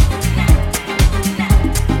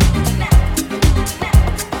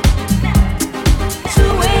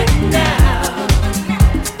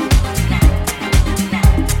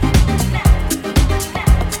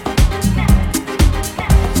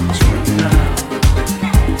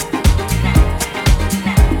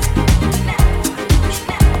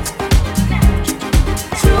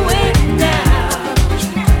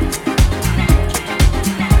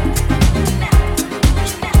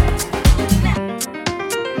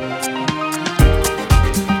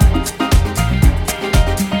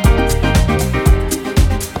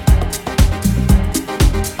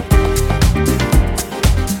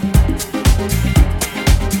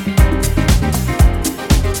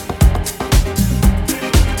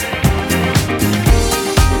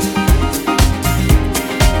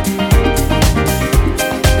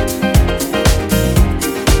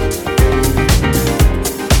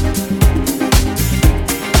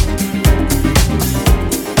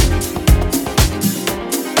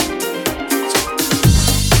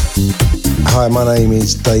 Hi, my name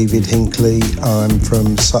is David Hinckley. I'm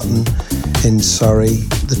from Sutton in Surrey.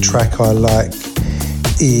 The track I like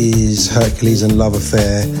is Hercules and Love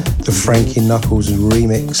Affair, the Frankie Knuckles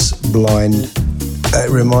remix, Blind.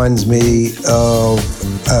 It reminds me of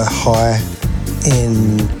a high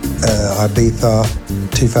in Ibiza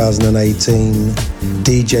 2018,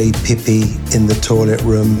 DJ Pippi in the toilet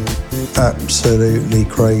room, absolutely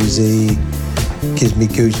crazy, gives me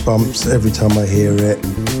goosebumps every time I hear it.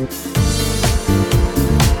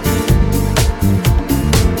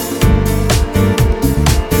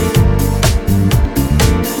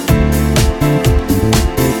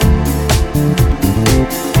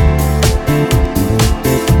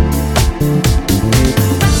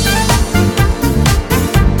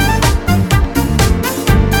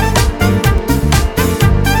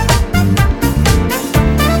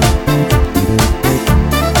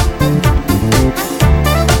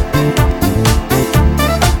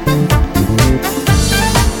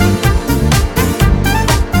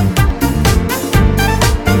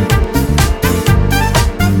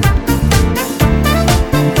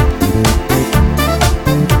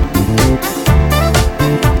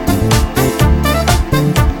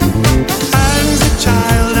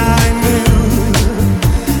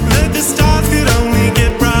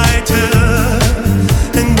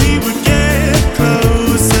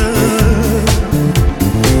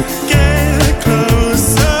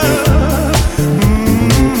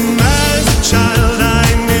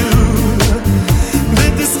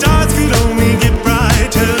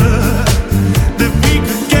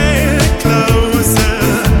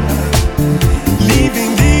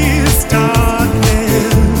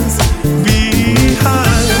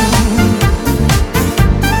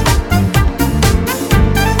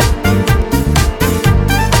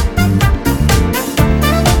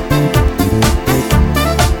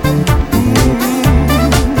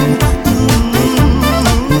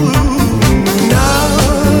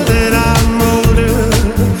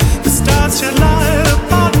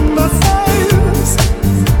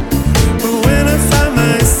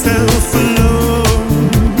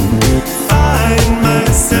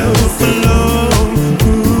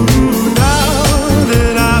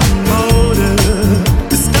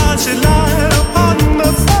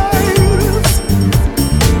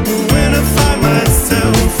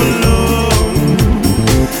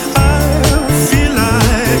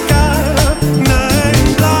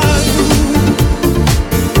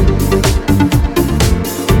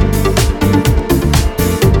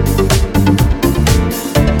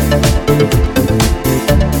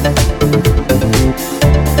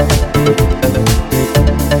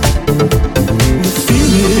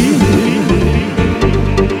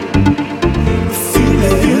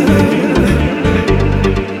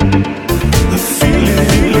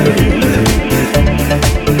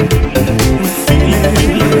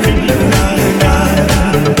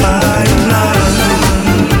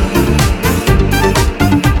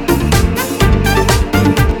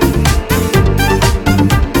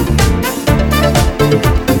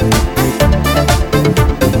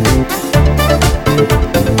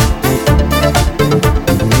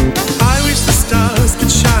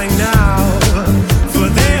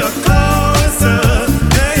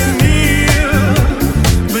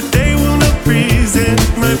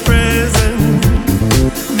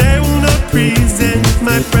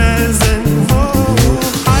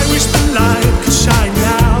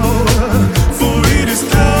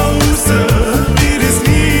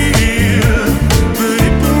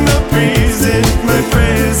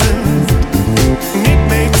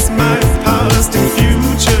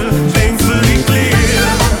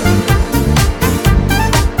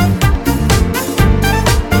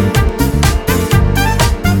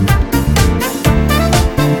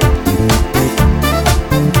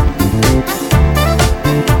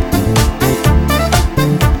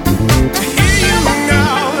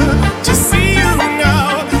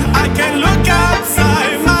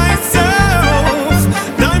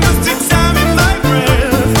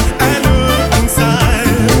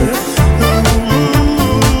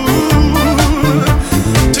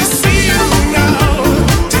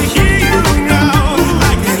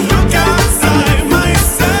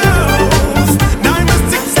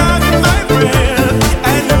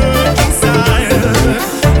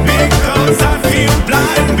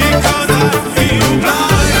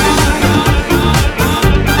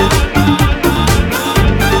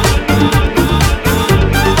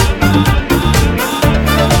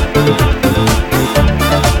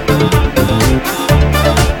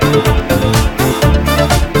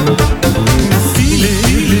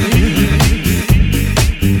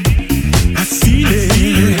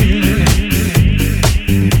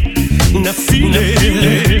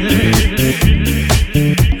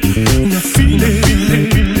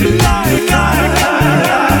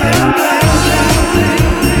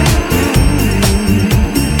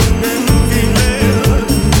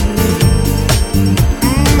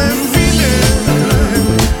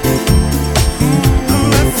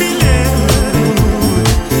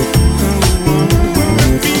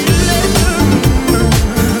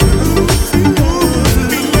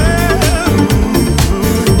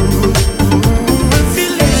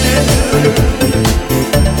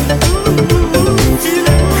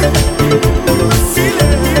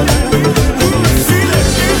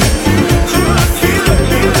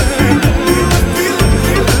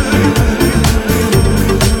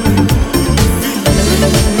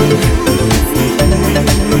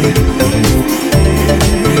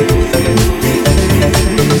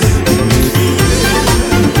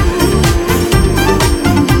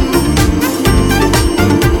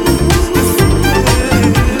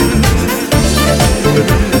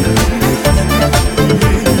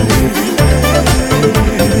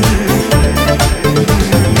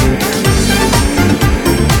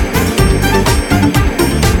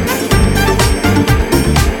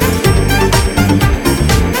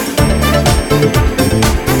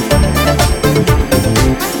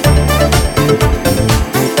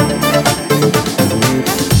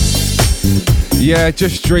 Yeah,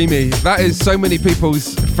 Just Dreamy. That is so many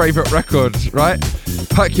people's favourite record, right?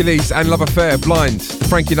 Hercules and Love Affair, Blind, the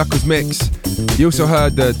Frankie Knuckles mix. You also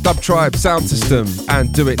heard the Dub Tribe Sound System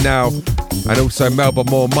and Do It Now, and also Melba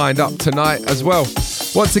Moore, Mind Up tonight as well.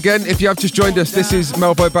 Once again, if you have just joined us, this is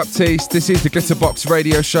Melvo Baptiste. This is the Glitterbox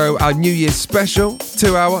Radio Show, our New Year's special,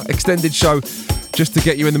 2-hour extended show, just to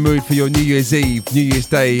get you in the mood for your New Year's Eve, New Year's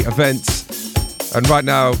Day events. And right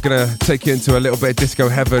now, gonna take you into a little bit of disco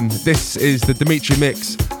heaven. This is the Dimitri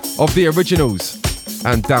mix of the originals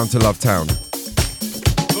and Down to Love Town.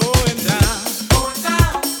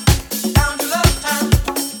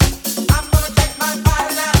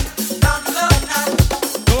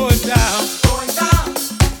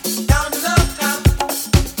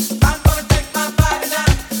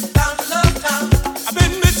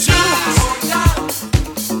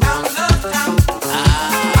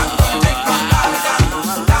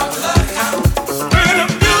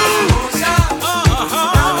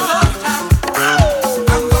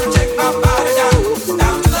 Body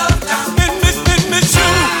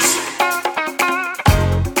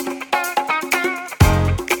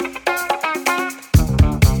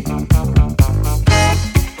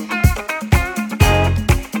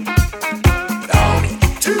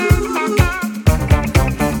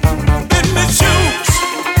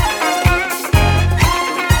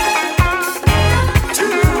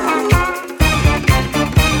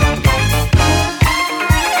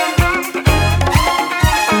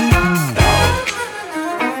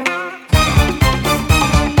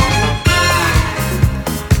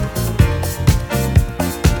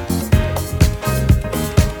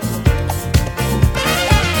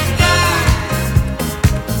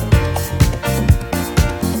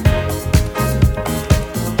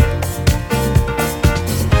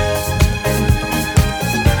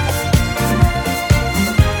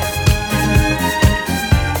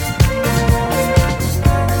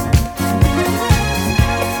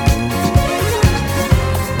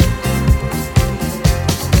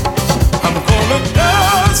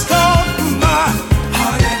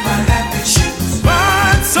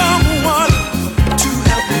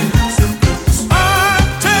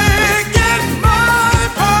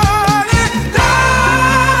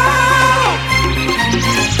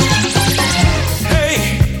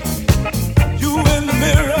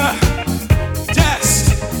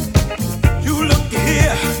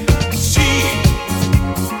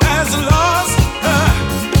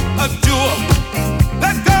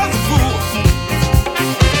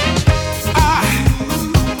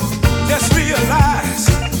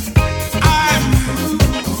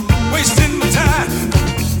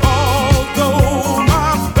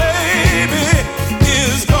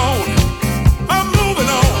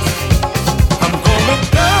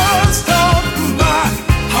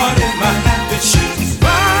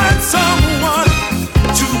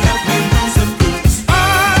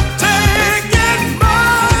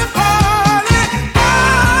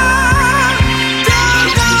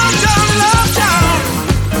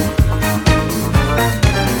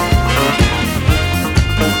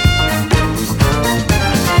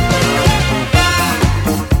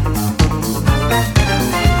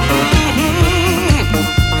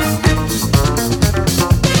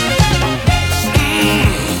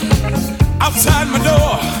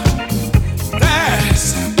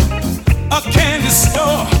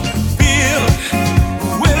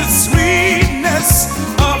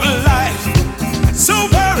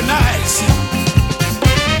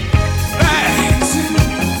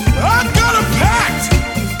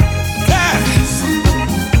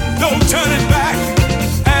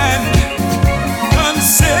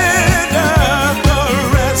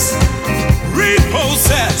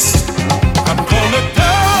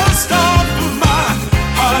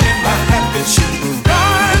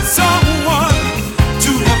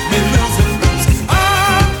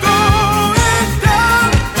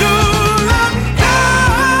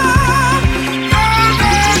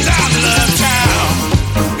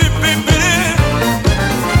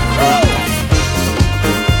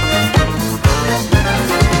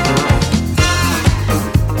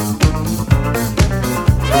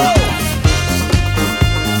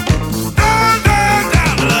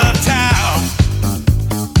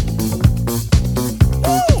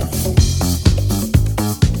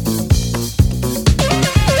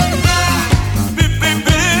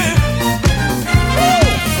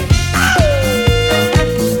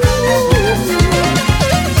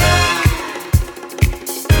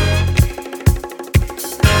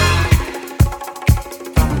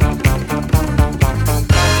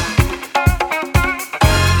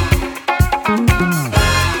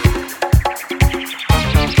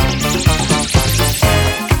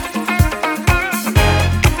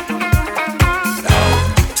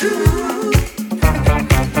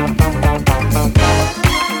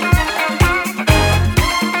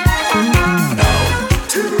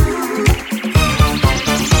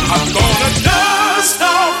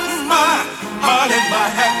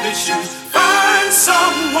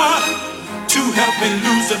me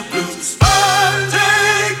lose the blues. I'm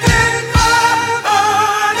taking my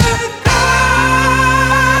body down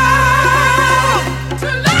to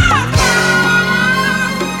love.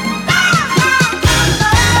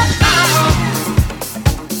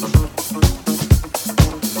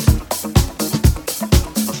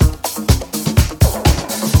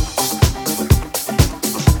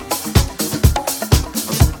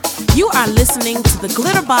 You are listening to the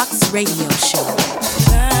Glitterbox Radio Show.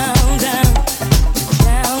 Down, down,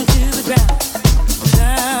 down to the ground.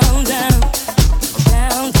 Down, down,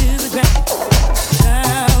 down to the ground.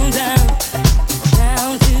 Down, down,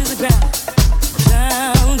 down to the ground.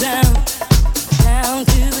 Down, down, down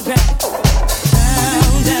to the ground. Down,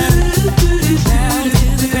 down, down to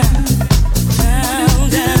the ground. Down,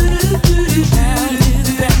 down, down to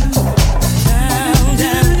the ground. Down,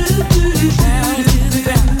 down, down to the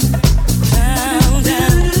ground. Down,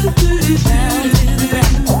 down, down to the ground.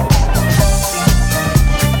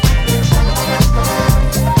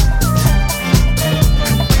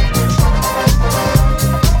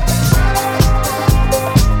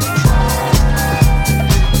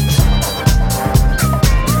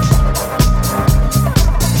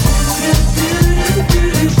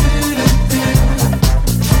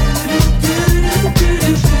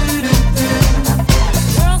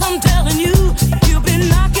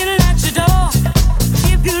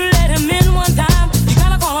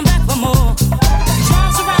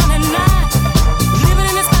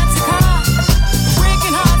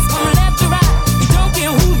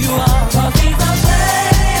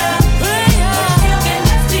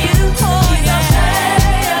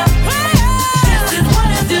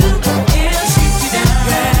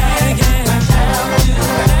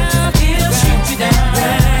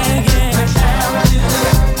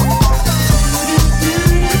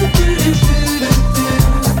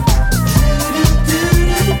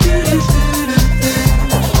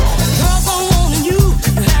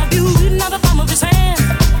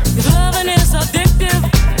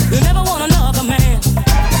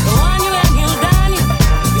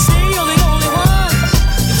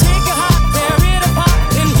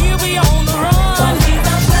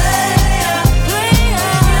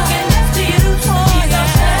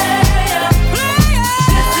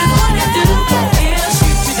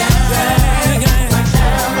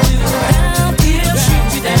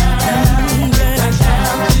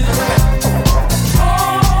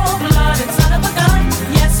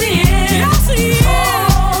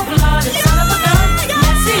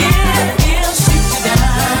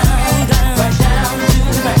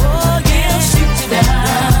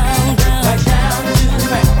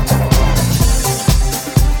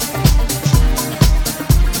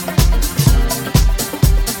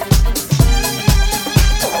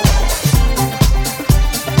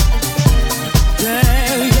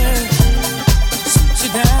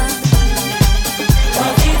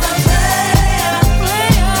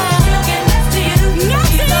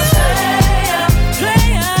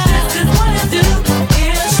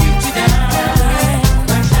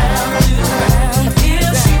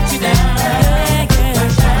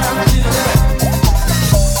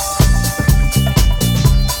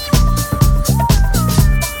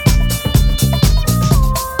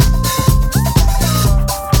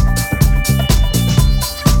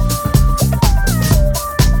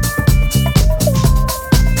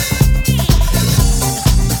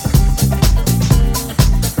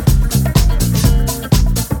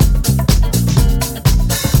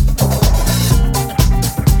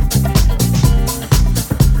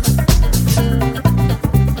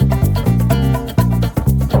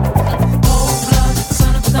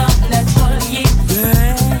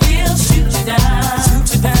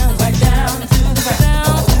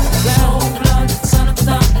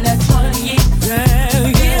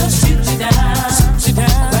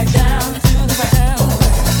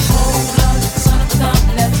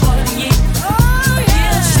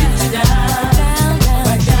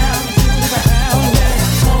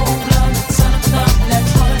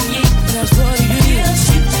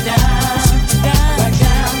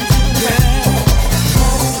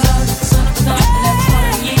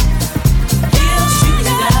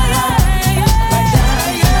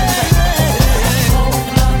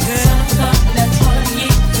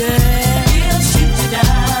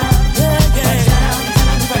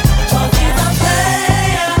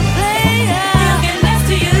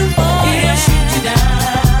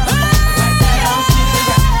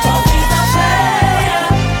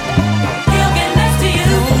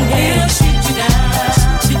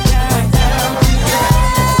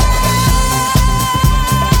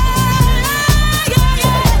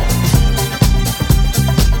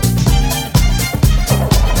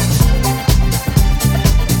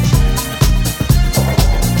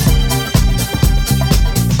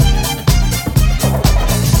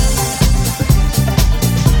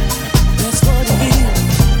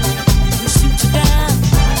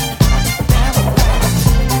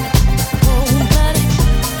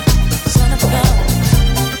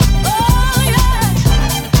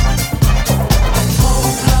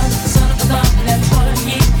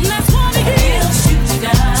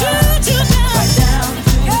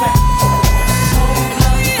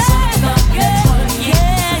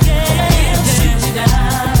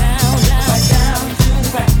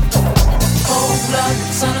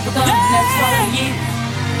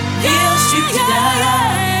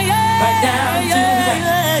 down to the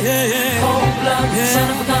ground. Cold blood, son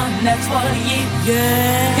of a gun, that's what he is.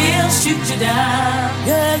 He'll shoot you down,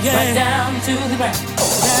 right down to the ground.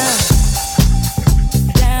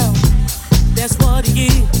 Down, that's what he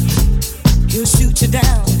is. He'll shoot you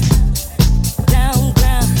down, down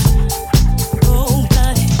ground. Cold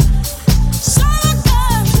blood, son of a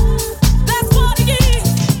gun, that's what he is.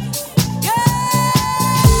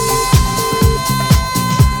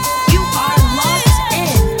 You are locked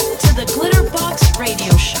in to the Glitterbox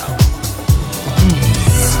Radio Show.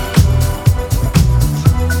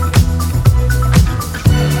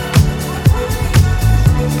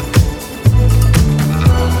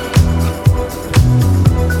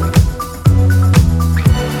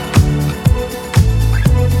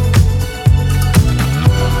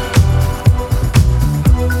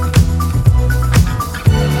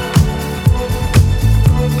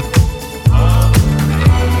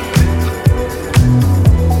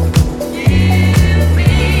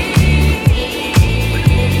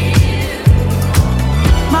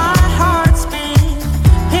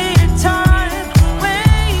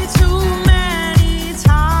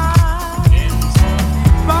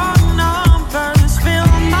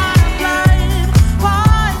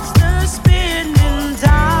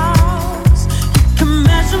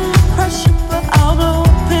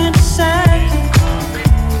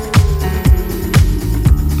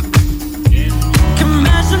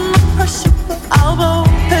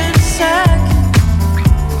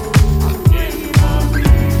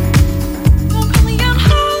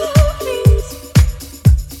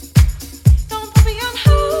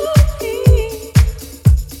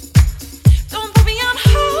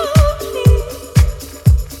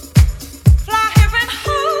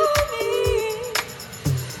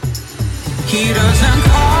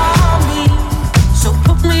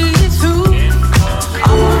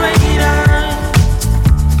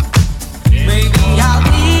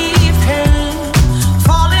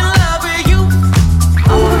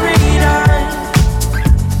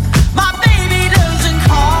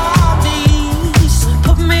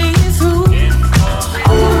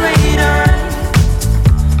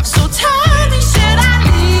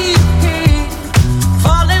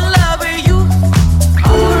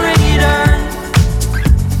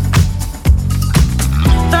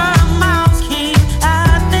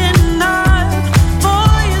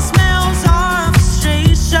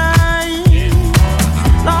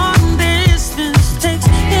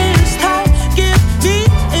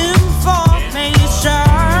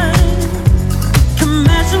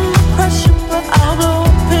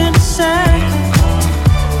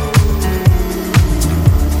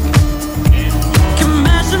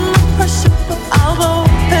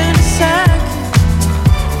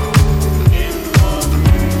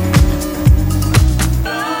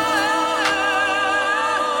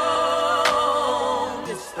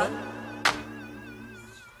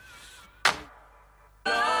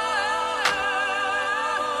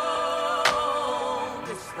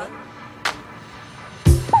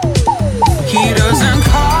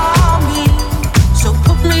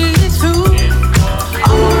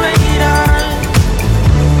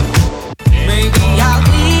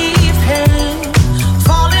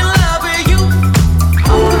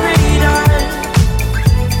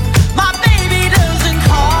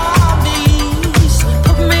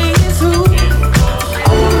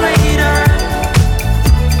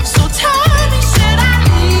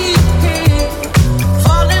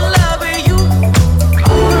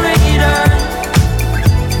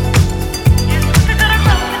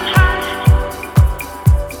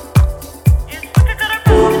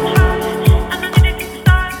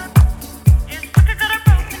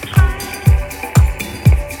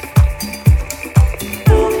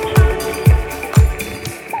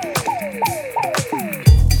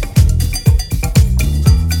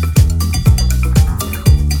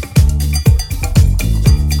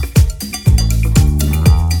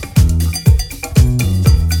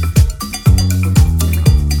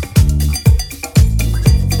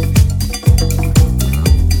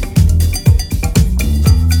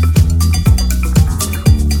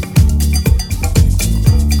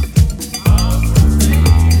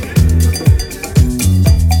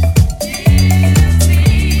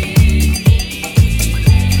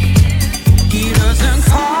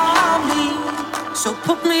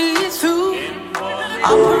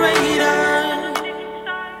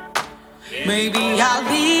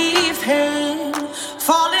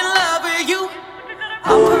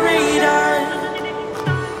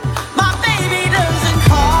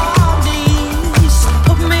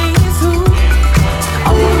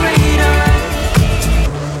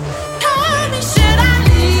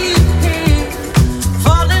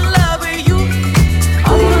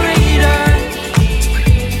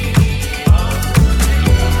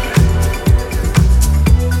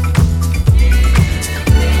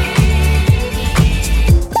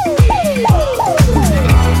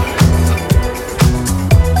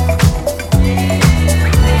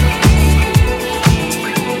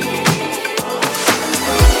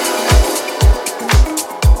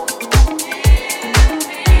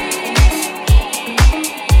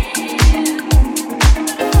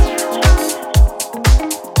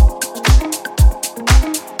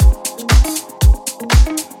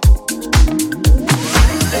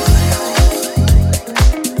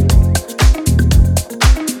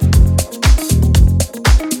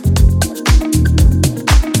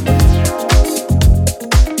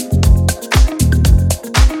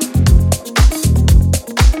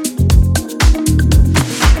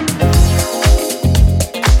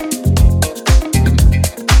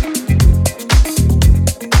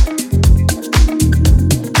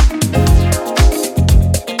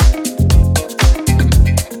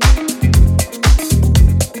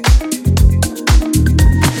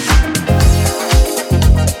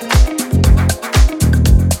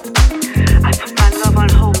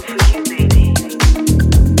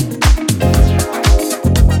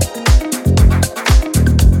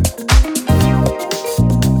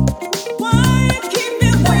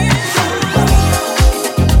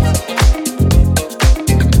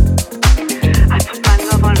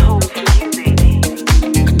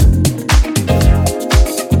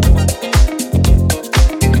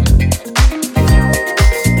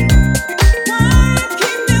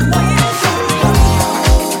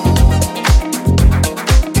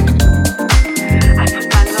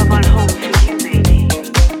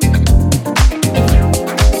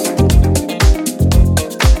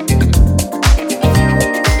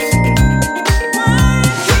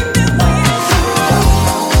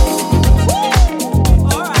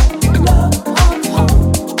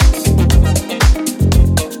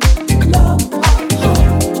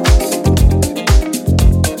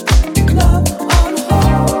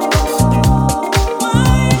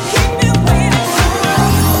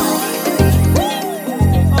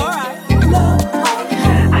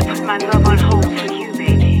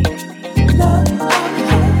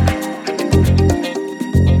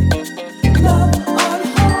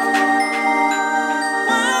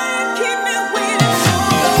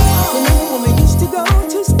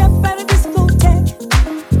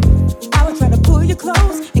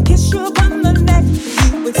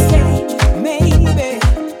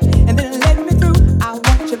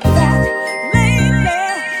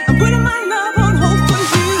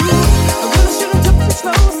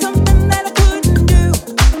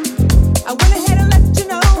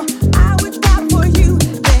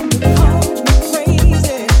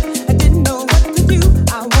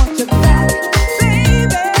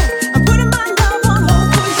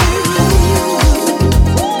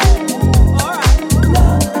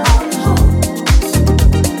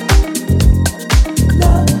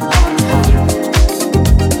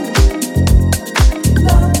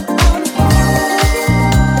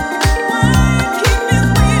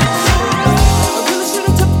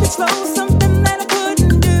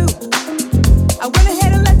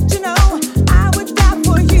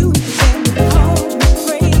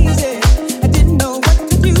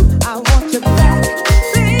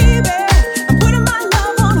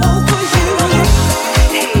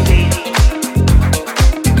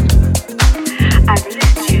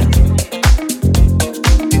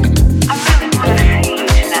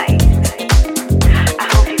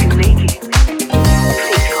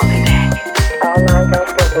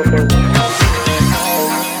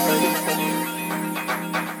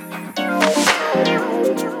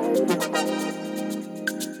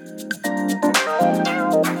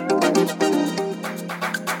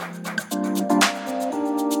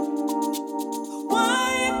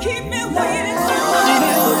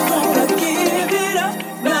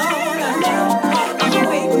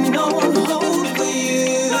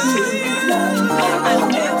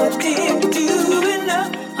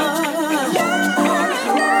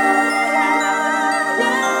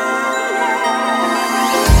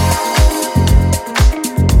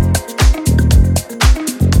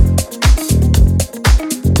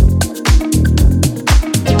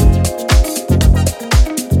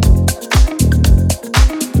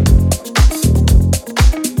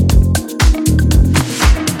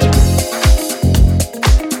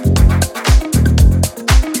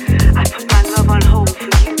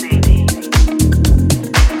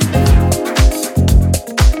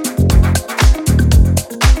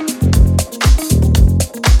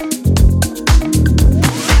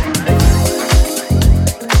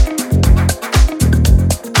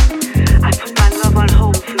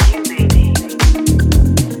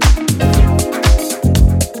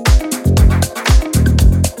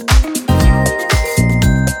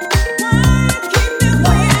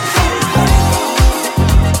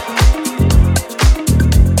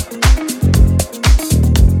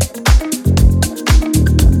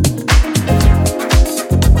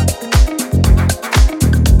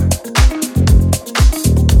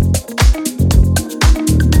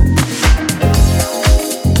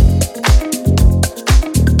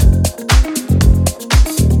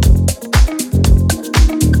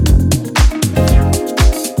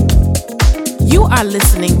 are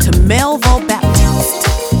listening to Melvo Baptiste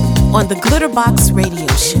on the Glitterbox Radio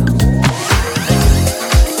Show.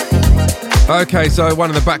 Okay, so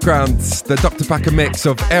one of the backgrounds, the Dr. Packer mix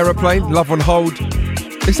of Aeroplane, Love on Hold.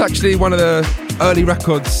 It's actually one of the early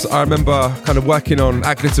records I remember kind of working on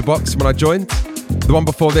at Glitterbox when I joined. The one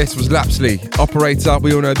before this was Lapsley, Operator,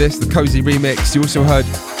 we all know this, the Cozy remix. You also heard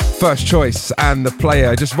First Choice and The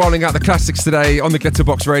Player. Just rolling out the classics today on the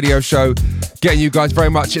Glitterbox Radio Show, getting you guys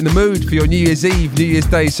very much in the mood for your New Year's Eve, New Year's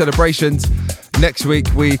Day celebrations. Next week,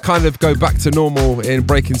 we kind of go back to normal in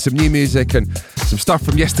breaking some new music and some stuff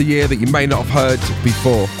from yesteryear that you may not have heard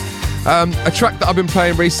before. A track that I've been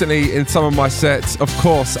playing recently in some of my sets, of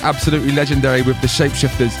course, absolutely legendary with the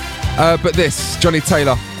Shapeshifters. But this, Johnny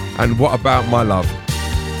Taylor and What About My Love?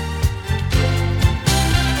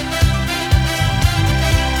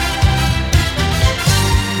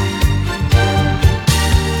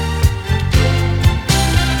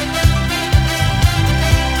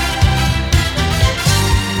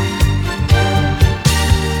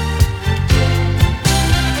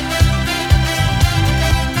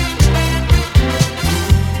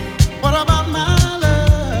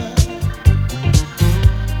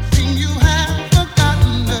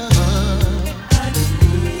 Forgotten love.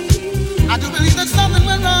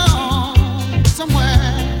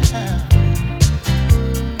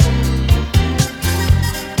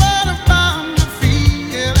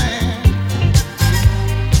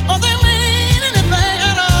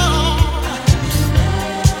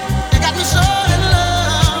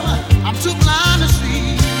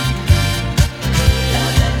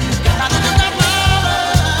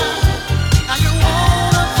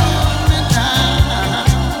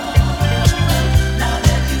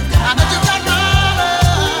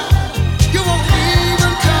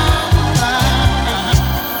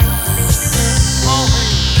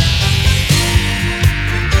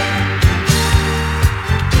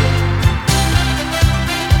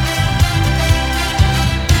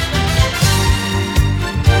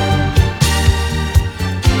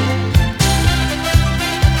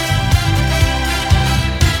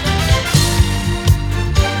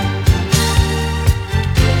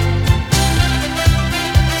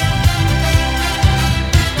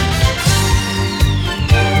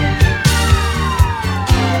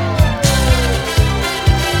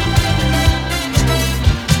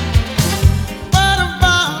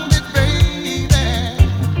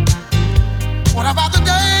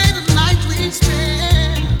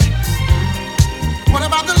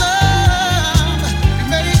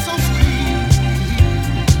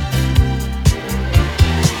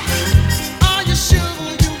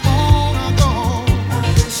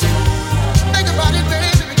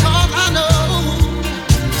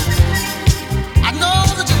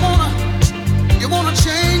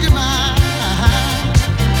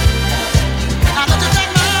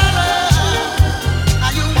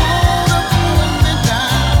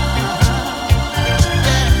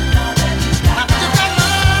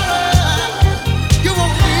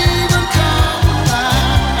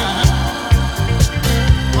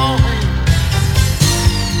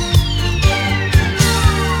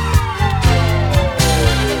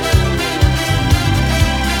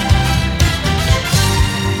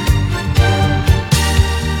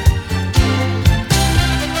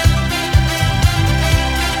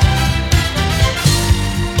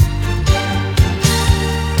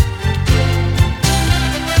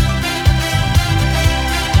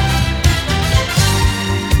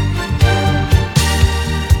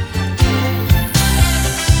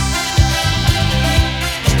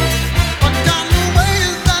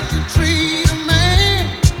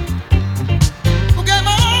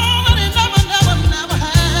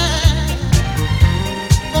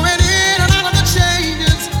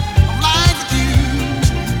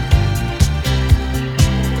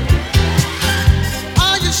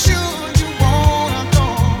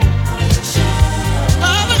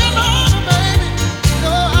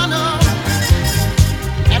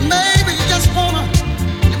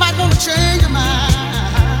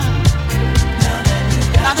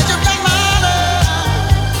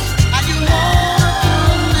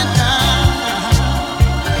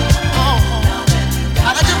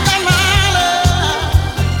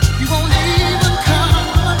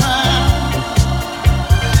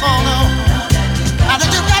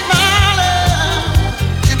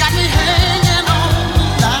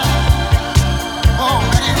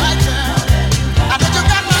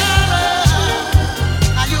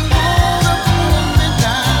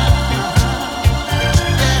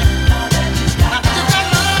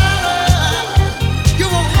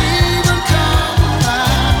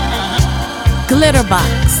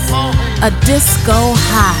 Glitterbox, a disco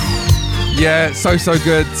high. Yeah, so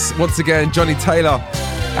good. Once again, Johnny Taylor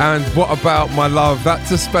and What About My Love. That's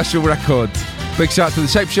a special record. Big shout out to the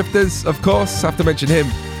Shapeshifters, of course. Have to mention him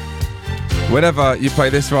whenever you play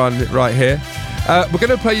this one right here. We're going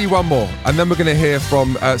to play you one more, and then we're going to hear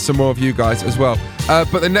from some more of you guys as well.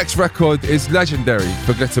 But the next record is legendary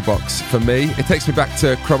for Glitterbox for me. It takes me back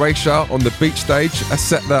to Croatia on the beach stage, a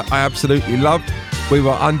set that I absolutely loved. We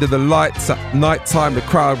were under the lights at night time. The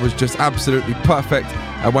crowd was just absolutely perfect,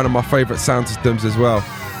 and one of my favourite sound systems as well.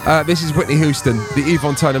 This is Whitney Houston, the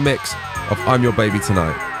Yvonne Turner mix of I'm Your Baby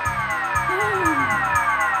Tonight.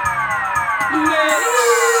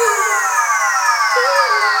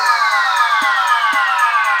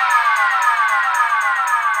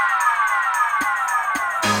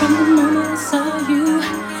 From the moment I saw you,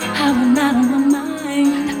 I went out of my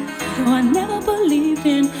mind. Though I never believed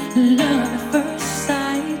in love at first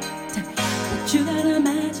sight. But you got a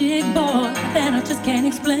magic, boy, that I just can't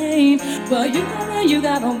explain. Well, you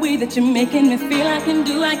got a way that you're making me feel I can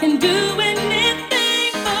do anything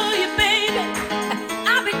for you, baby.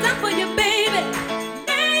 I'll be done for you, baby.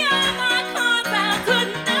 Lay all my cards out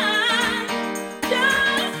tonight.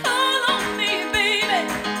 Just hold on me, baby.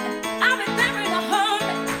 I'll be there in a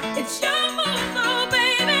hurry. It's your move, oh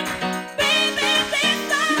baby. Baby, please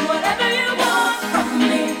do whatever you want from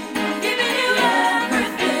me. I'm giving you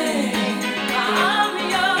everything. I'm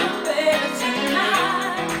your baby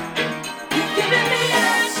tonight. You're giving me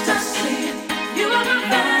ecstasy. You are my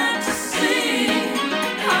fantasy.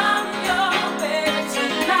 I'm your baby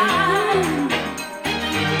tonight.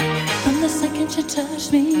 From the second you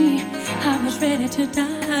touched me, I was ready to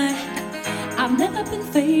die. I've never been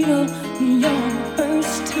fatal, you're my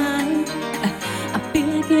first time. I feel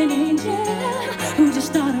like an angel who just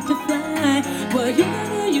started to fly. Well,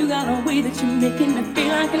 you got a way that you're making me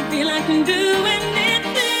feel I can do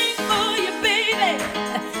anything for you, baby.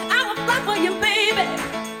 I will fly for you, baby.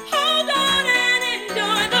 Hold on and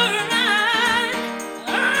enjoy the ride.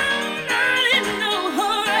 I'm not in no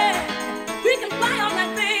hurry. We can fly all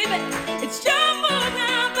night, baby. It's your move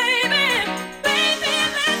now, baby. Baby,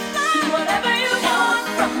 let's fly. Do whatever you want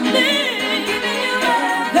from me. I'm giving you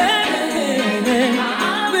everything.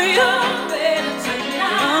 I'm your baby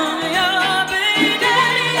tonight. I'm your baby. You got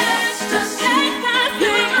me ecstasy.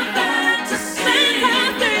 You're my fantasy.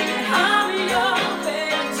 I'm your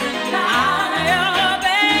baby tonight. I'm your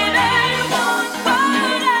baby. You want whatever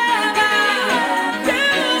you want, boy.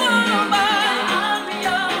 I'm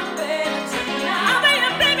your baby tonight. I'll be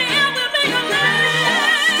your baby. I will be your baby.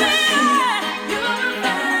 You're my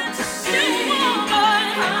fantasy. Boy,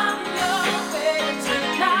 I'm your baby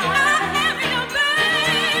tonight. I'm your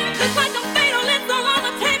baby. Just like a fatal lethal on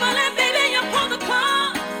the table, and baby, you pull the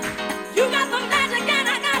cord. You got the magic and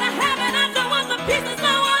I gotta have it. I don't want the pieces,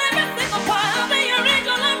 I want every single part. I'll be your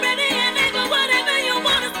angel, I'm ready and able. Whatever you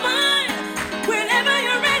want is mine. Whenever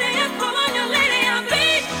you're ready, just call on your lady. I'll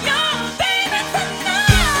be your baby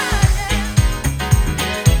tonight.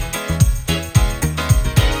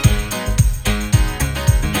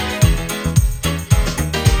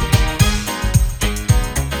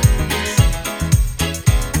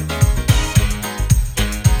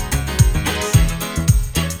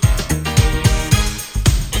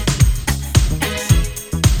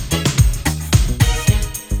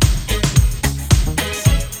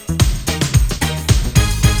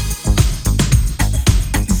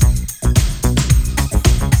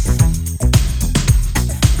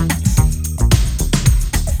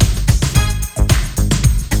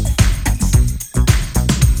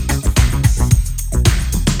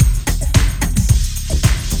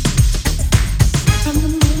 From the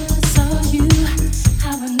moment I saw you,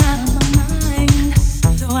 I went out of my mind.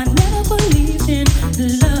 Though I never believed in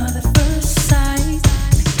love at first sight.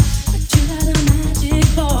 But you got a magic,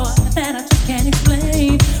 boy, that I just can't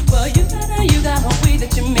explain. Well, you got a way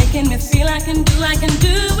that you're making me feel I can do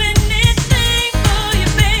anything for you,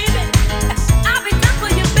 baby. I'll be done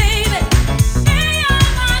for you, baby. Lay all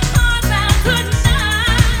my cards out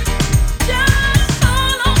tonight. Just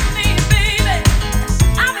hold on me, baby.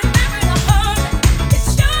 I'll be there in a hurry.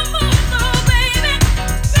 It's your move, oh baby.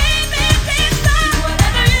 Baby, please do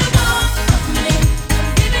whatever you want from me. I'm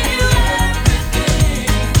giving you everything.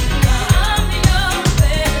 I'm your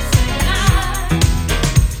baby tonight.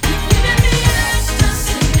 You're giving me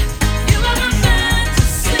ecstasy. You are my fantasy.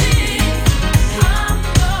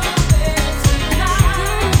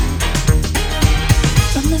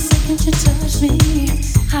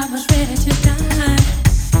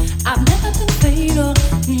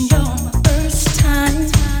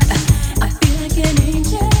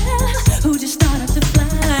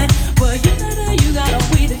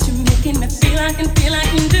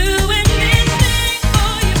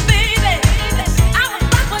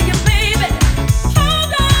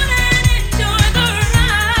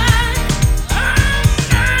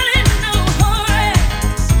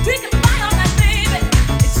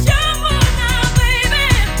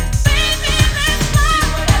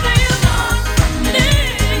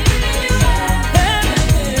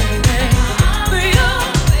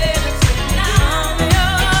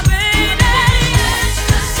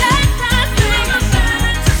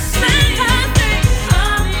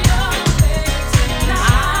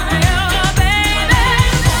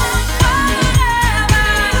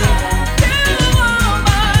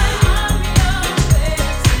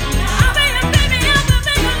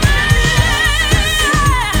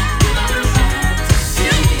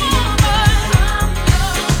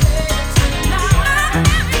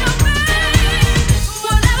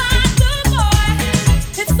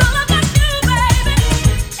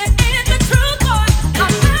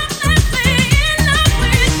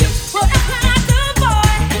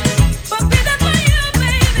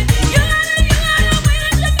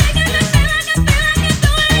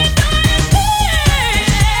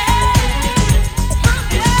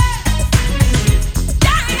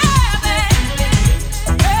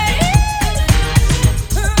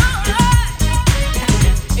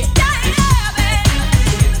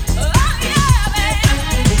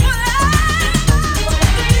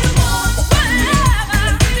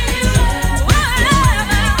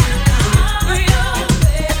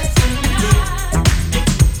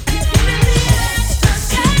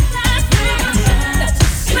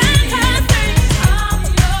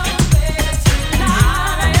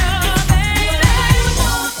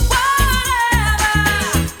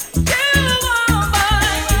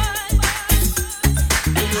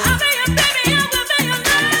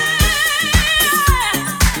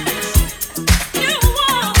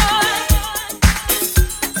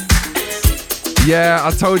 Yeah,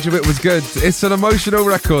 I told you it was good. It's an emotional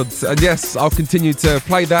record, and yes, I'll continue to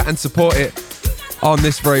play that and support it on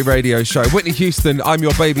this very radio show. Whitney Houston, I'm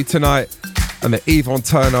Your Baby Tonight, and the Yvonne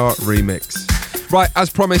Turner remix. Right, as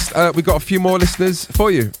promised, we've got a few more listeners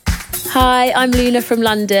for you. Hi, I'm Luna from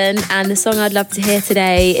London, and the song I'd love to hear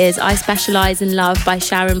today is I Specialise in Love by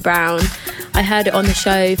Sharon Brown. I heard it on the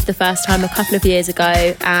show for the first time a couple of years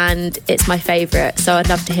ago, and it's my favourite, so I'd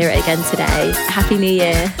love to hear it again today. Happy New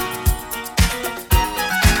Year.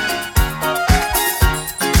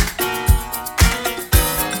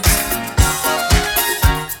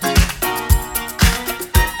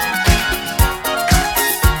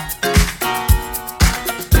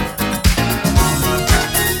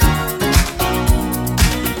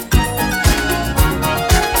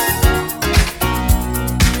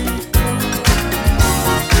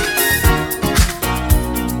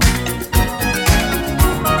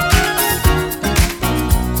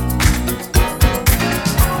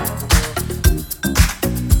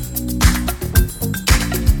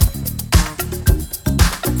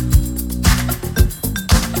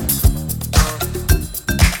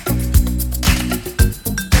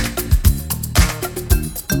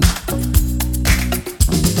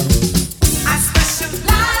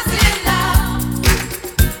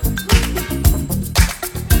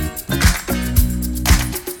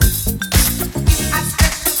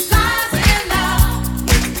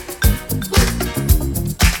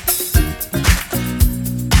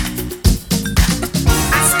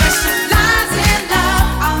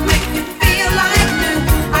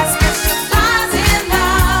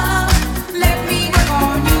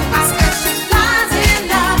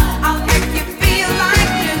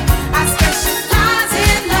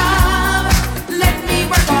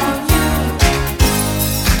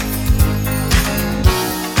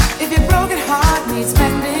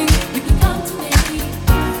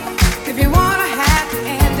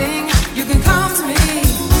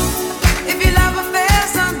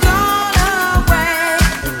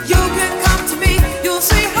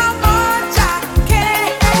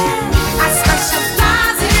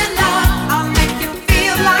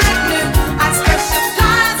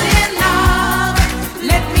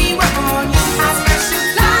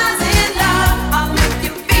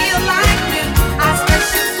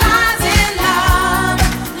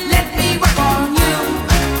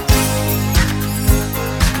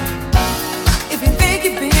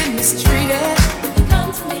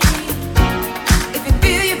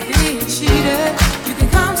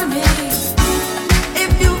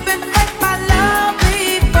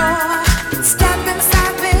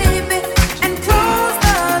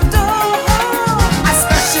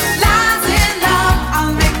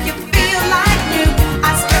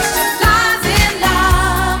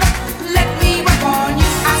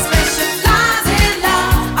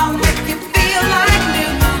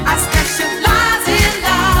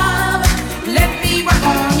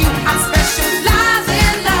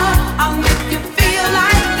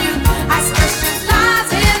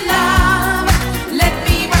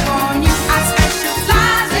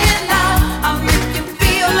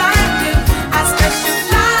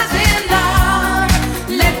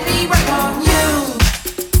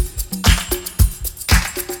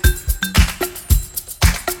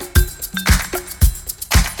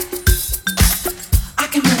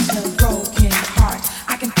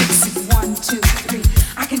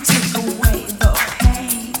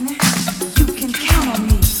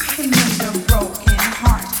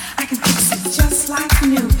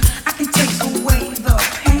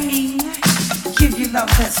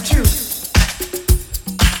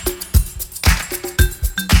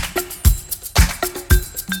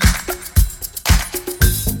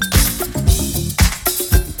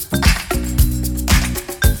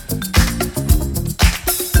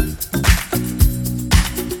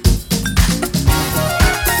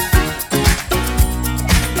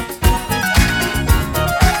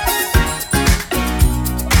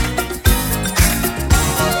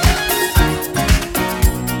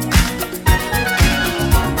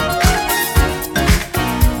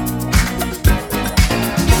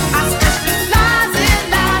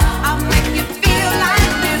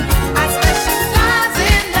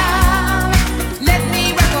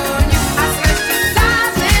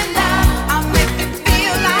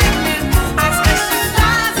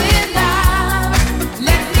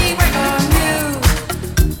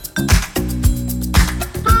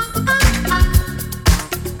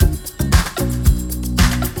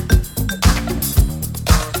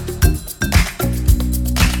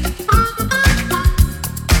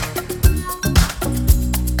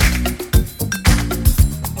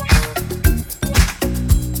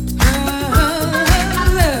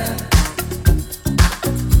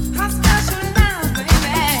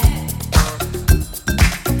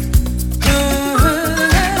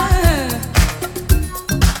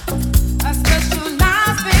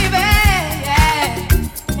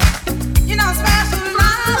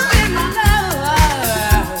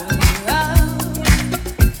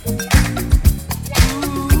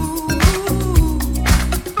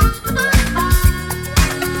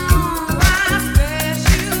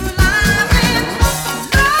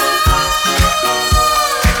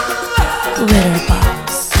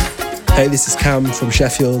 Hey, this is Cam from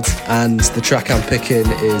Sheffield, and the track I'm picking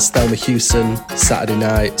is Thelma Houston, Saturday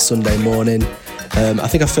Night, Sunday Morning. I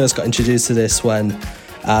think I first got introduced to this when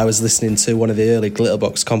I was listening to one of the early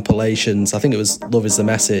Glitterbox compilations. I think it was Love Is The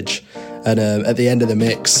Message. And at the end of the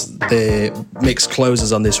mix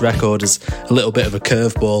closes on this record as a little bit of a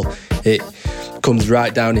curveball. It comes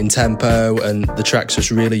right down in tempo, and the track's just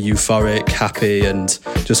really euphoric, happy, and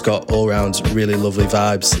just got all round really lovely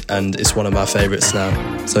vibes, and it's one of my favourites now.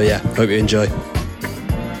 So yeah, hope you enjoy.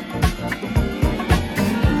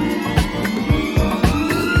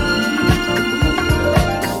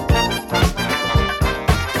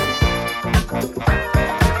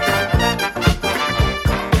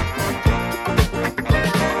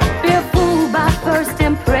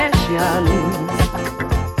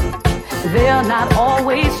 They're not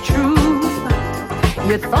always true.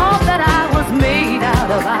 You thought that I was made out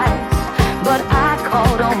of ice, but I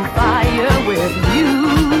caught on fire with you.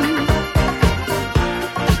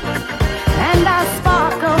 And I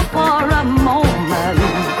sparkled for a moment,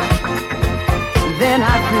 then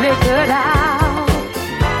I flickered out.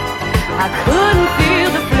 I couldn't feel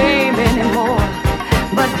the flame anymore,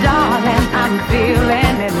 but darling, I'm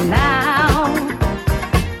feeling it now.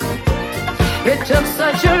 It took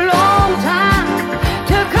such a long time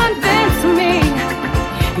to convince me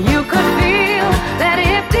you could feel that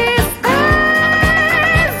empty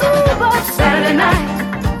space. Ooh, but Saturday night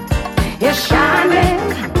is shining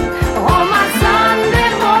on my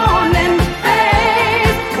Sunday morning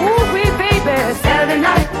face. Ooh, wee baby, Saturday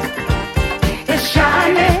night is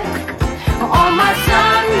shining on my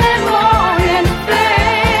Sunday morning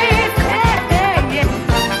face. Hey, yeah.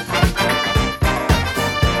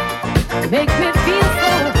 Make me feel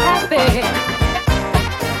so happy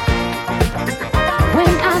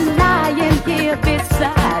when I'm lying here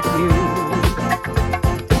beside you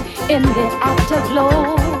in the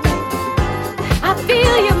afterglow. I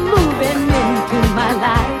feel you moving into my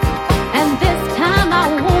life, and this time I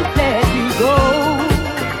won't let you go.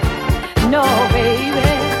 No,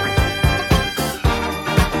 baby.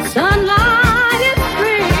 Sunlight is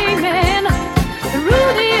streaming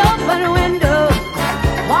through the open window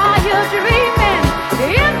while you're dreaming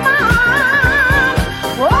in my arms.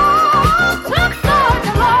 Oh, took such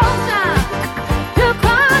a long time to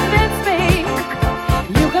convince me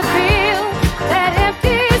you could feel that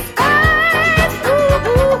empty space. Ooh,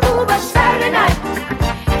 ooh, ooh, but Saturday night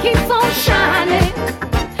keeps on shining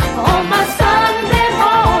on my Sunday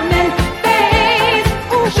morning face.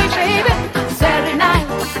 Ooh, baby, Saturday night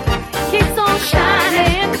keeps on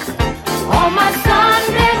shining on my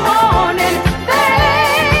Sunday morning face.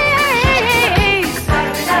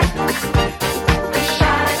 Saturday night is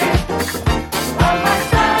shining on my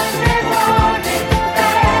Sunday morning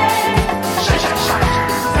face.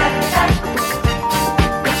 Saturday night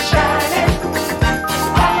is shining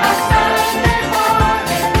on my Sunday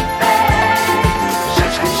morning face.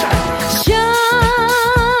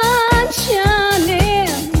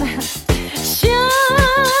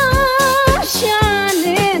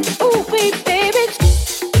 Shining. Ooh, baby.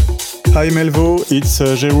 Hi Melvo, it's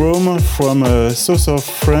Jérôme from south of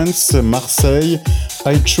France, Marseille.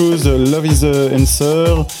 I choose Love Is The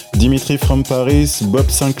Answer, Dimitri from Paris, Bob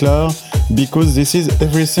Sinclair, because this is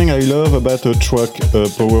everything I love about a track, a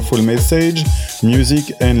powerful message,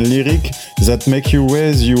 music and lyric that make you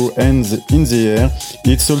raise your hands in the air.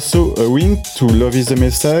 It's also a wink to Love Is The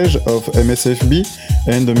Message of MSFB,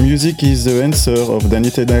 and the music is the answer of Danny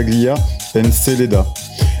Tenaglia and Celeda.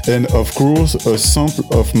 And of course, a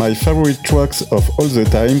sample of my favorite tracks of all the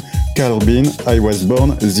time, Carl Bean, I Was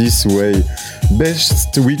Born This Way.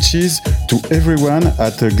 Best wishes to everyone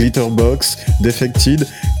at Glitterbox, Defected,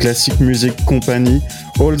 Classic Music Company,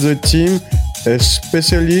 all the team,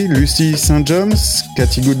 especially Lucy St. John's,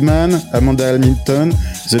 Cathy Goodman, Amanda Hamilton,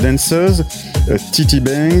 The Dancers, Titi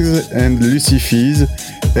Bangs and Lucy Fees.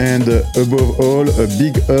 And above all, a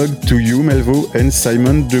big hug to you, Melvo and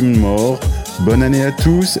Simon Dunmore. Bonne année à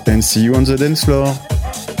tous and see you on the dance floor.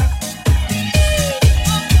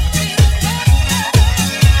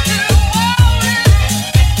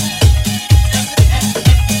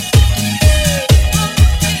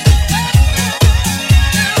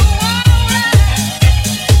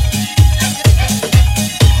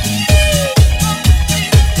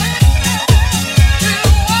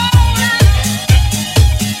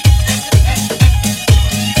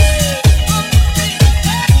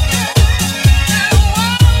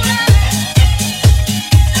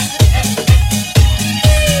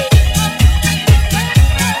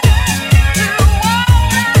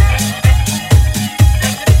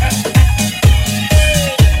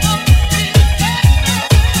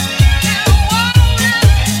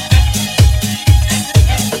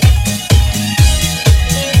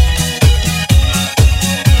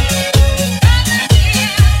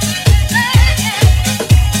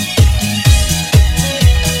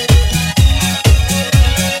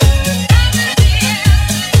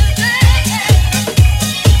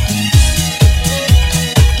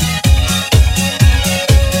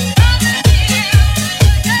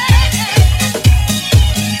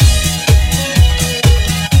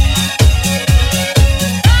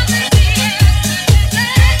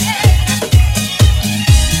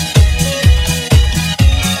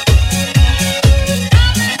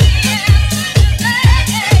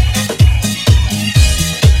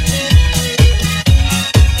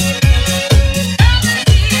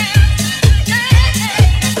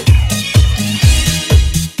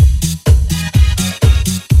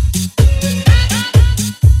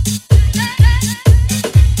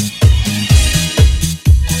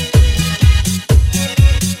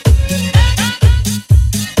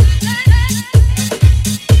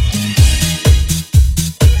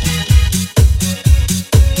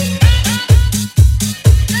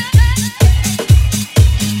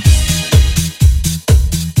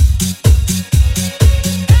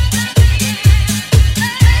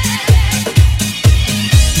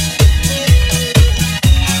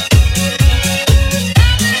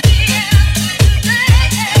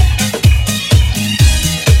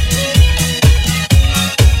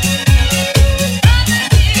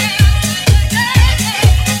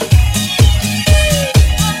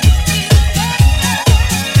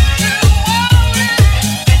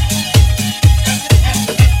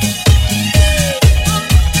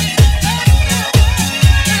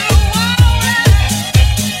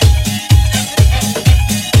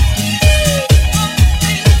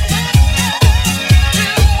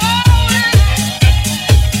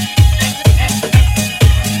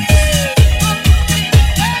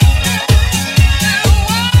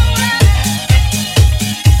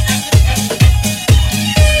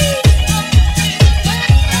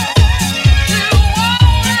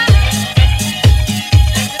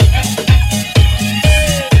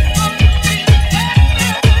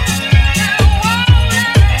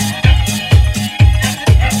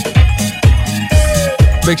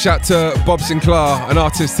 Big shout to Bob Sinclair, an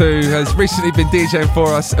artist who has recently been DJing for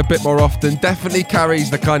us a bit more often. Definitely carries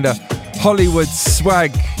the kind of Hollywood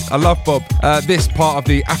swag. I love Bob. This part of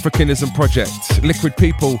the Africanism project. Liquid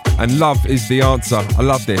People and Love is the Answer. I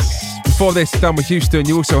love this. Before this, Thelma Houston,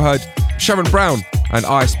 you also heard Sharon Brown and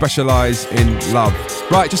I Specialise in Love.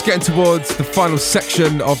 Right, just getting towards the final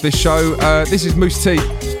section of this show. This is Mousse T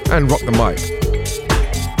and Rock the Mic.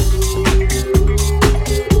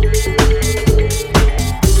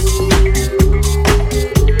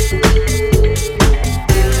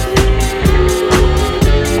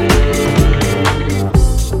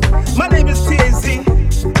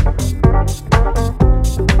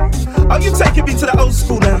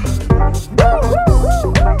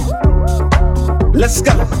 Let's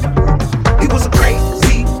go. It was a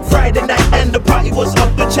crazy Friday night and the party was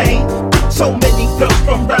off the chain. So many girls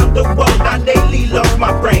from around the world, I daily lost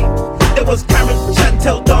my brain. There was Karen,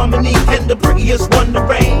 Chantel, Dominique, and the prettiest one,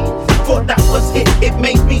 Lorraine. Thought that was it, it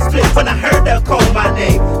made me split when I heard her call my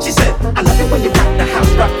name. She said, I love it when you rock the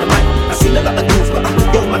house, rock the mic. I seen a lot of dudes, but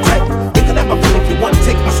you're my type. You can have my pen if you want,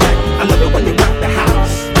 take my slack. I love it when you rock the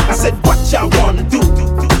house. I said, what y'all wanna do?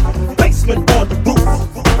 Basement on the roof.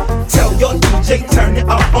 Tell your DJ, turn it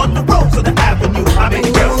up on the roads of the avenue. I make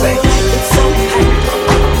the girls say, it's so hot.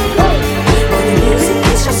 When the music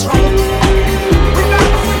is just right.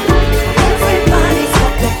 Everybody's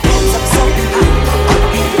got their hands up so high.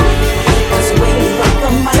 'Cause when you rock the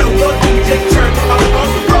mic, tell your DJ, turn it up on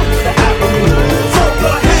the roads of the avenue. Throw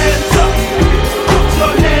your hands up, put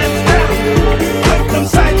your hands down. Wave them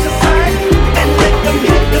side to side and let them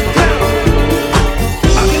hit the ground.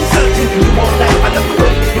 I've been searching for you all night. I love the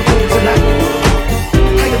way you move tonight.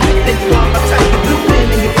 I admit that you are my type. You're blue in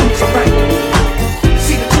and your boots are right.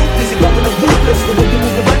 See, the truth is you're going to ruthless. The way you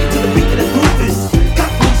move the body to the beat of the groove is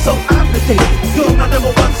got me so obligated. You're my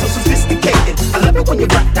number one, so sophisticated. I love it when you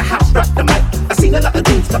rock the house, rock the mic. I seen a lot of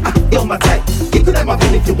dudes, but you're my type. You could have my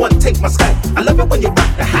pen if you want, take my sky. I love it when you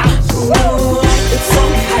rock the house. Ooh, it's so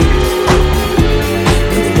tight.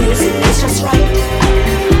 When the music is just right.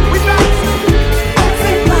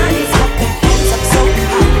 Everybody's got their hands up so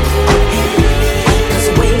high. 'Cause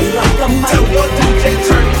when you rock the mic, tell your DJ,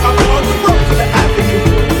 turn it up on the road to the avenue.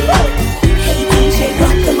 Hey DJ,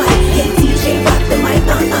 rock the mic. Hey DJ, rock the mic.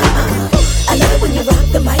 I love it when you rock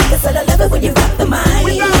the mic. I said I love it when you rock the mic.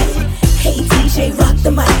 Hey DJ, rock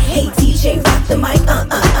the mic. Hey DJ, rock the mic.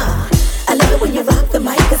 I love it when you rock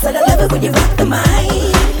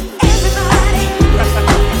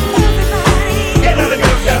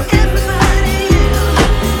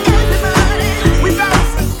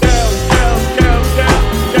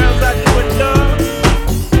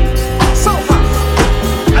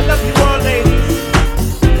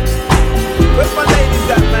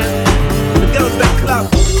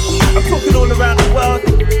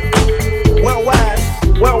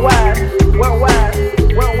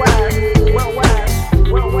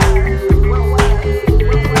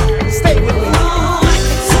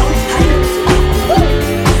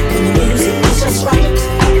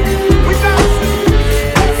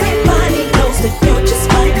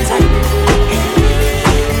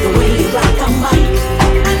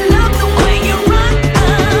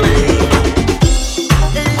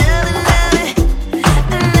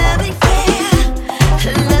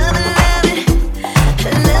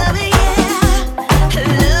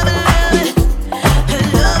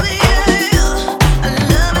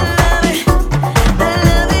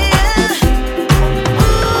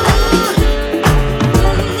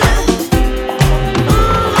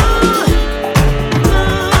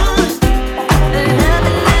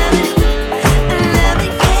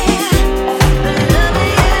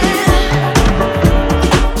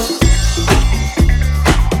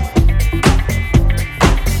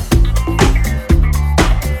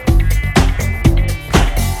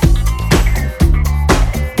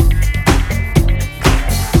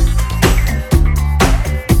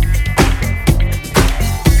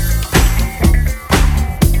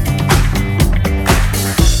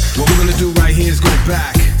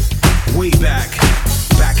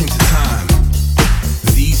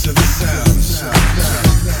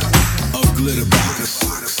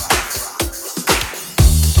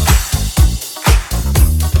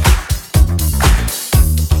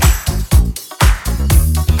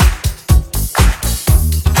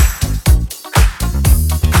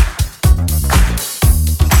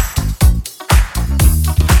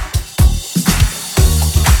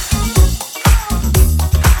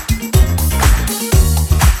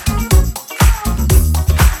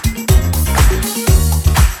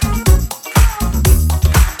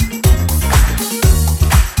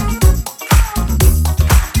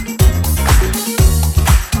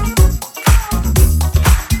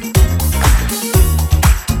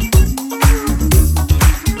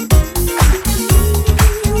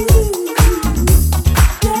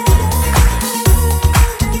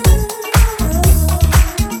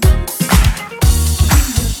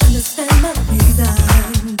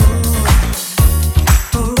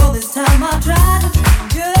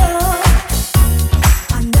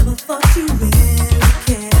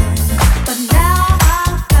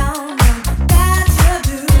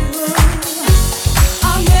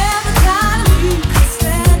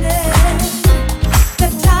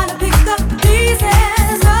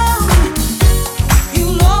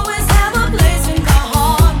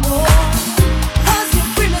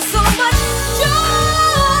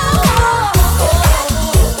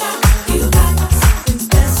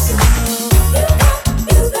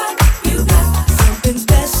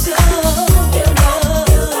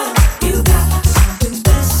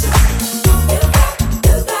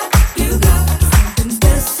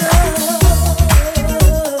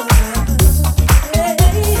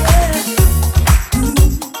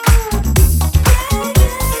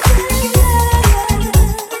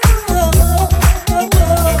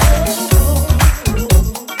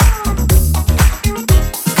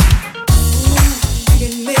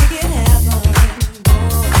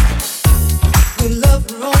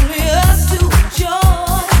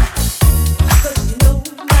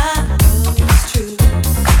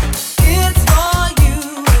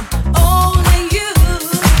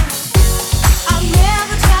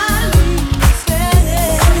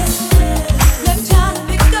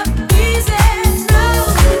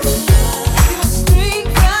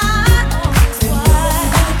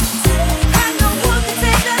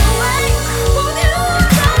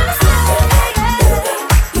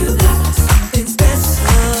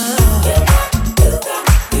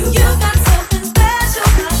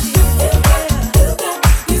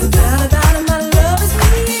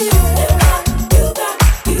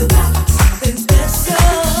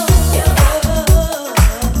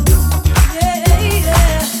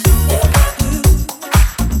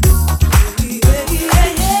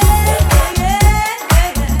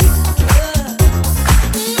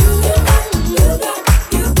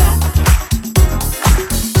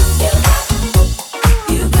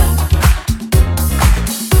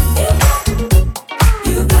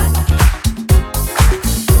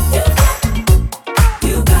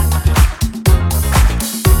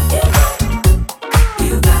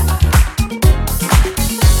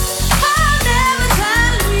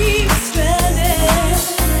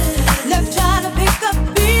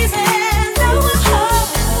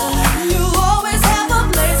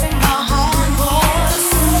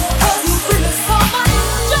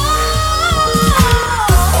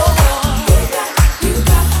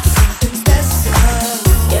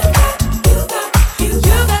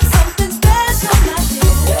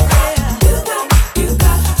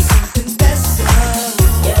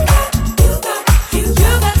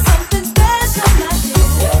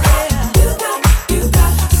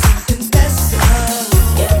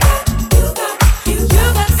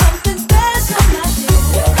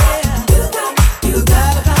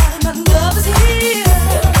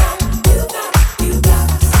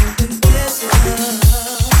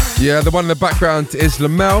Yeah, the one in the background is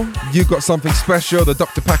Lamel. You Got Something Special, the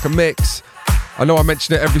Dr. Packer mix. I know I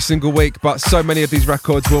mention it every single week, but so many of these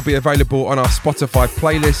records will be available on our Spotify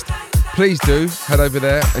playlist. Please do head over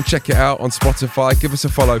there and check it out on Spotify. Give us a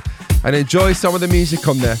follow and enjoy some of the music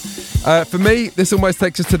on there. For me, this almost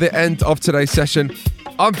takes us to the end of today's session.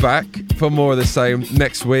 I'm back for more of the same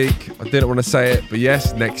next week. I didn't want to say it, but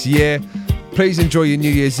yes, next year. Please enjoy your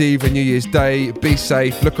New Year's Eve and New Year's Day. Be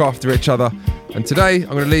safe, look after each other. And today,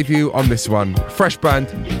 I'm going to leave you on this one. Fresh Band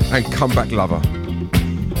and Comeback Lover.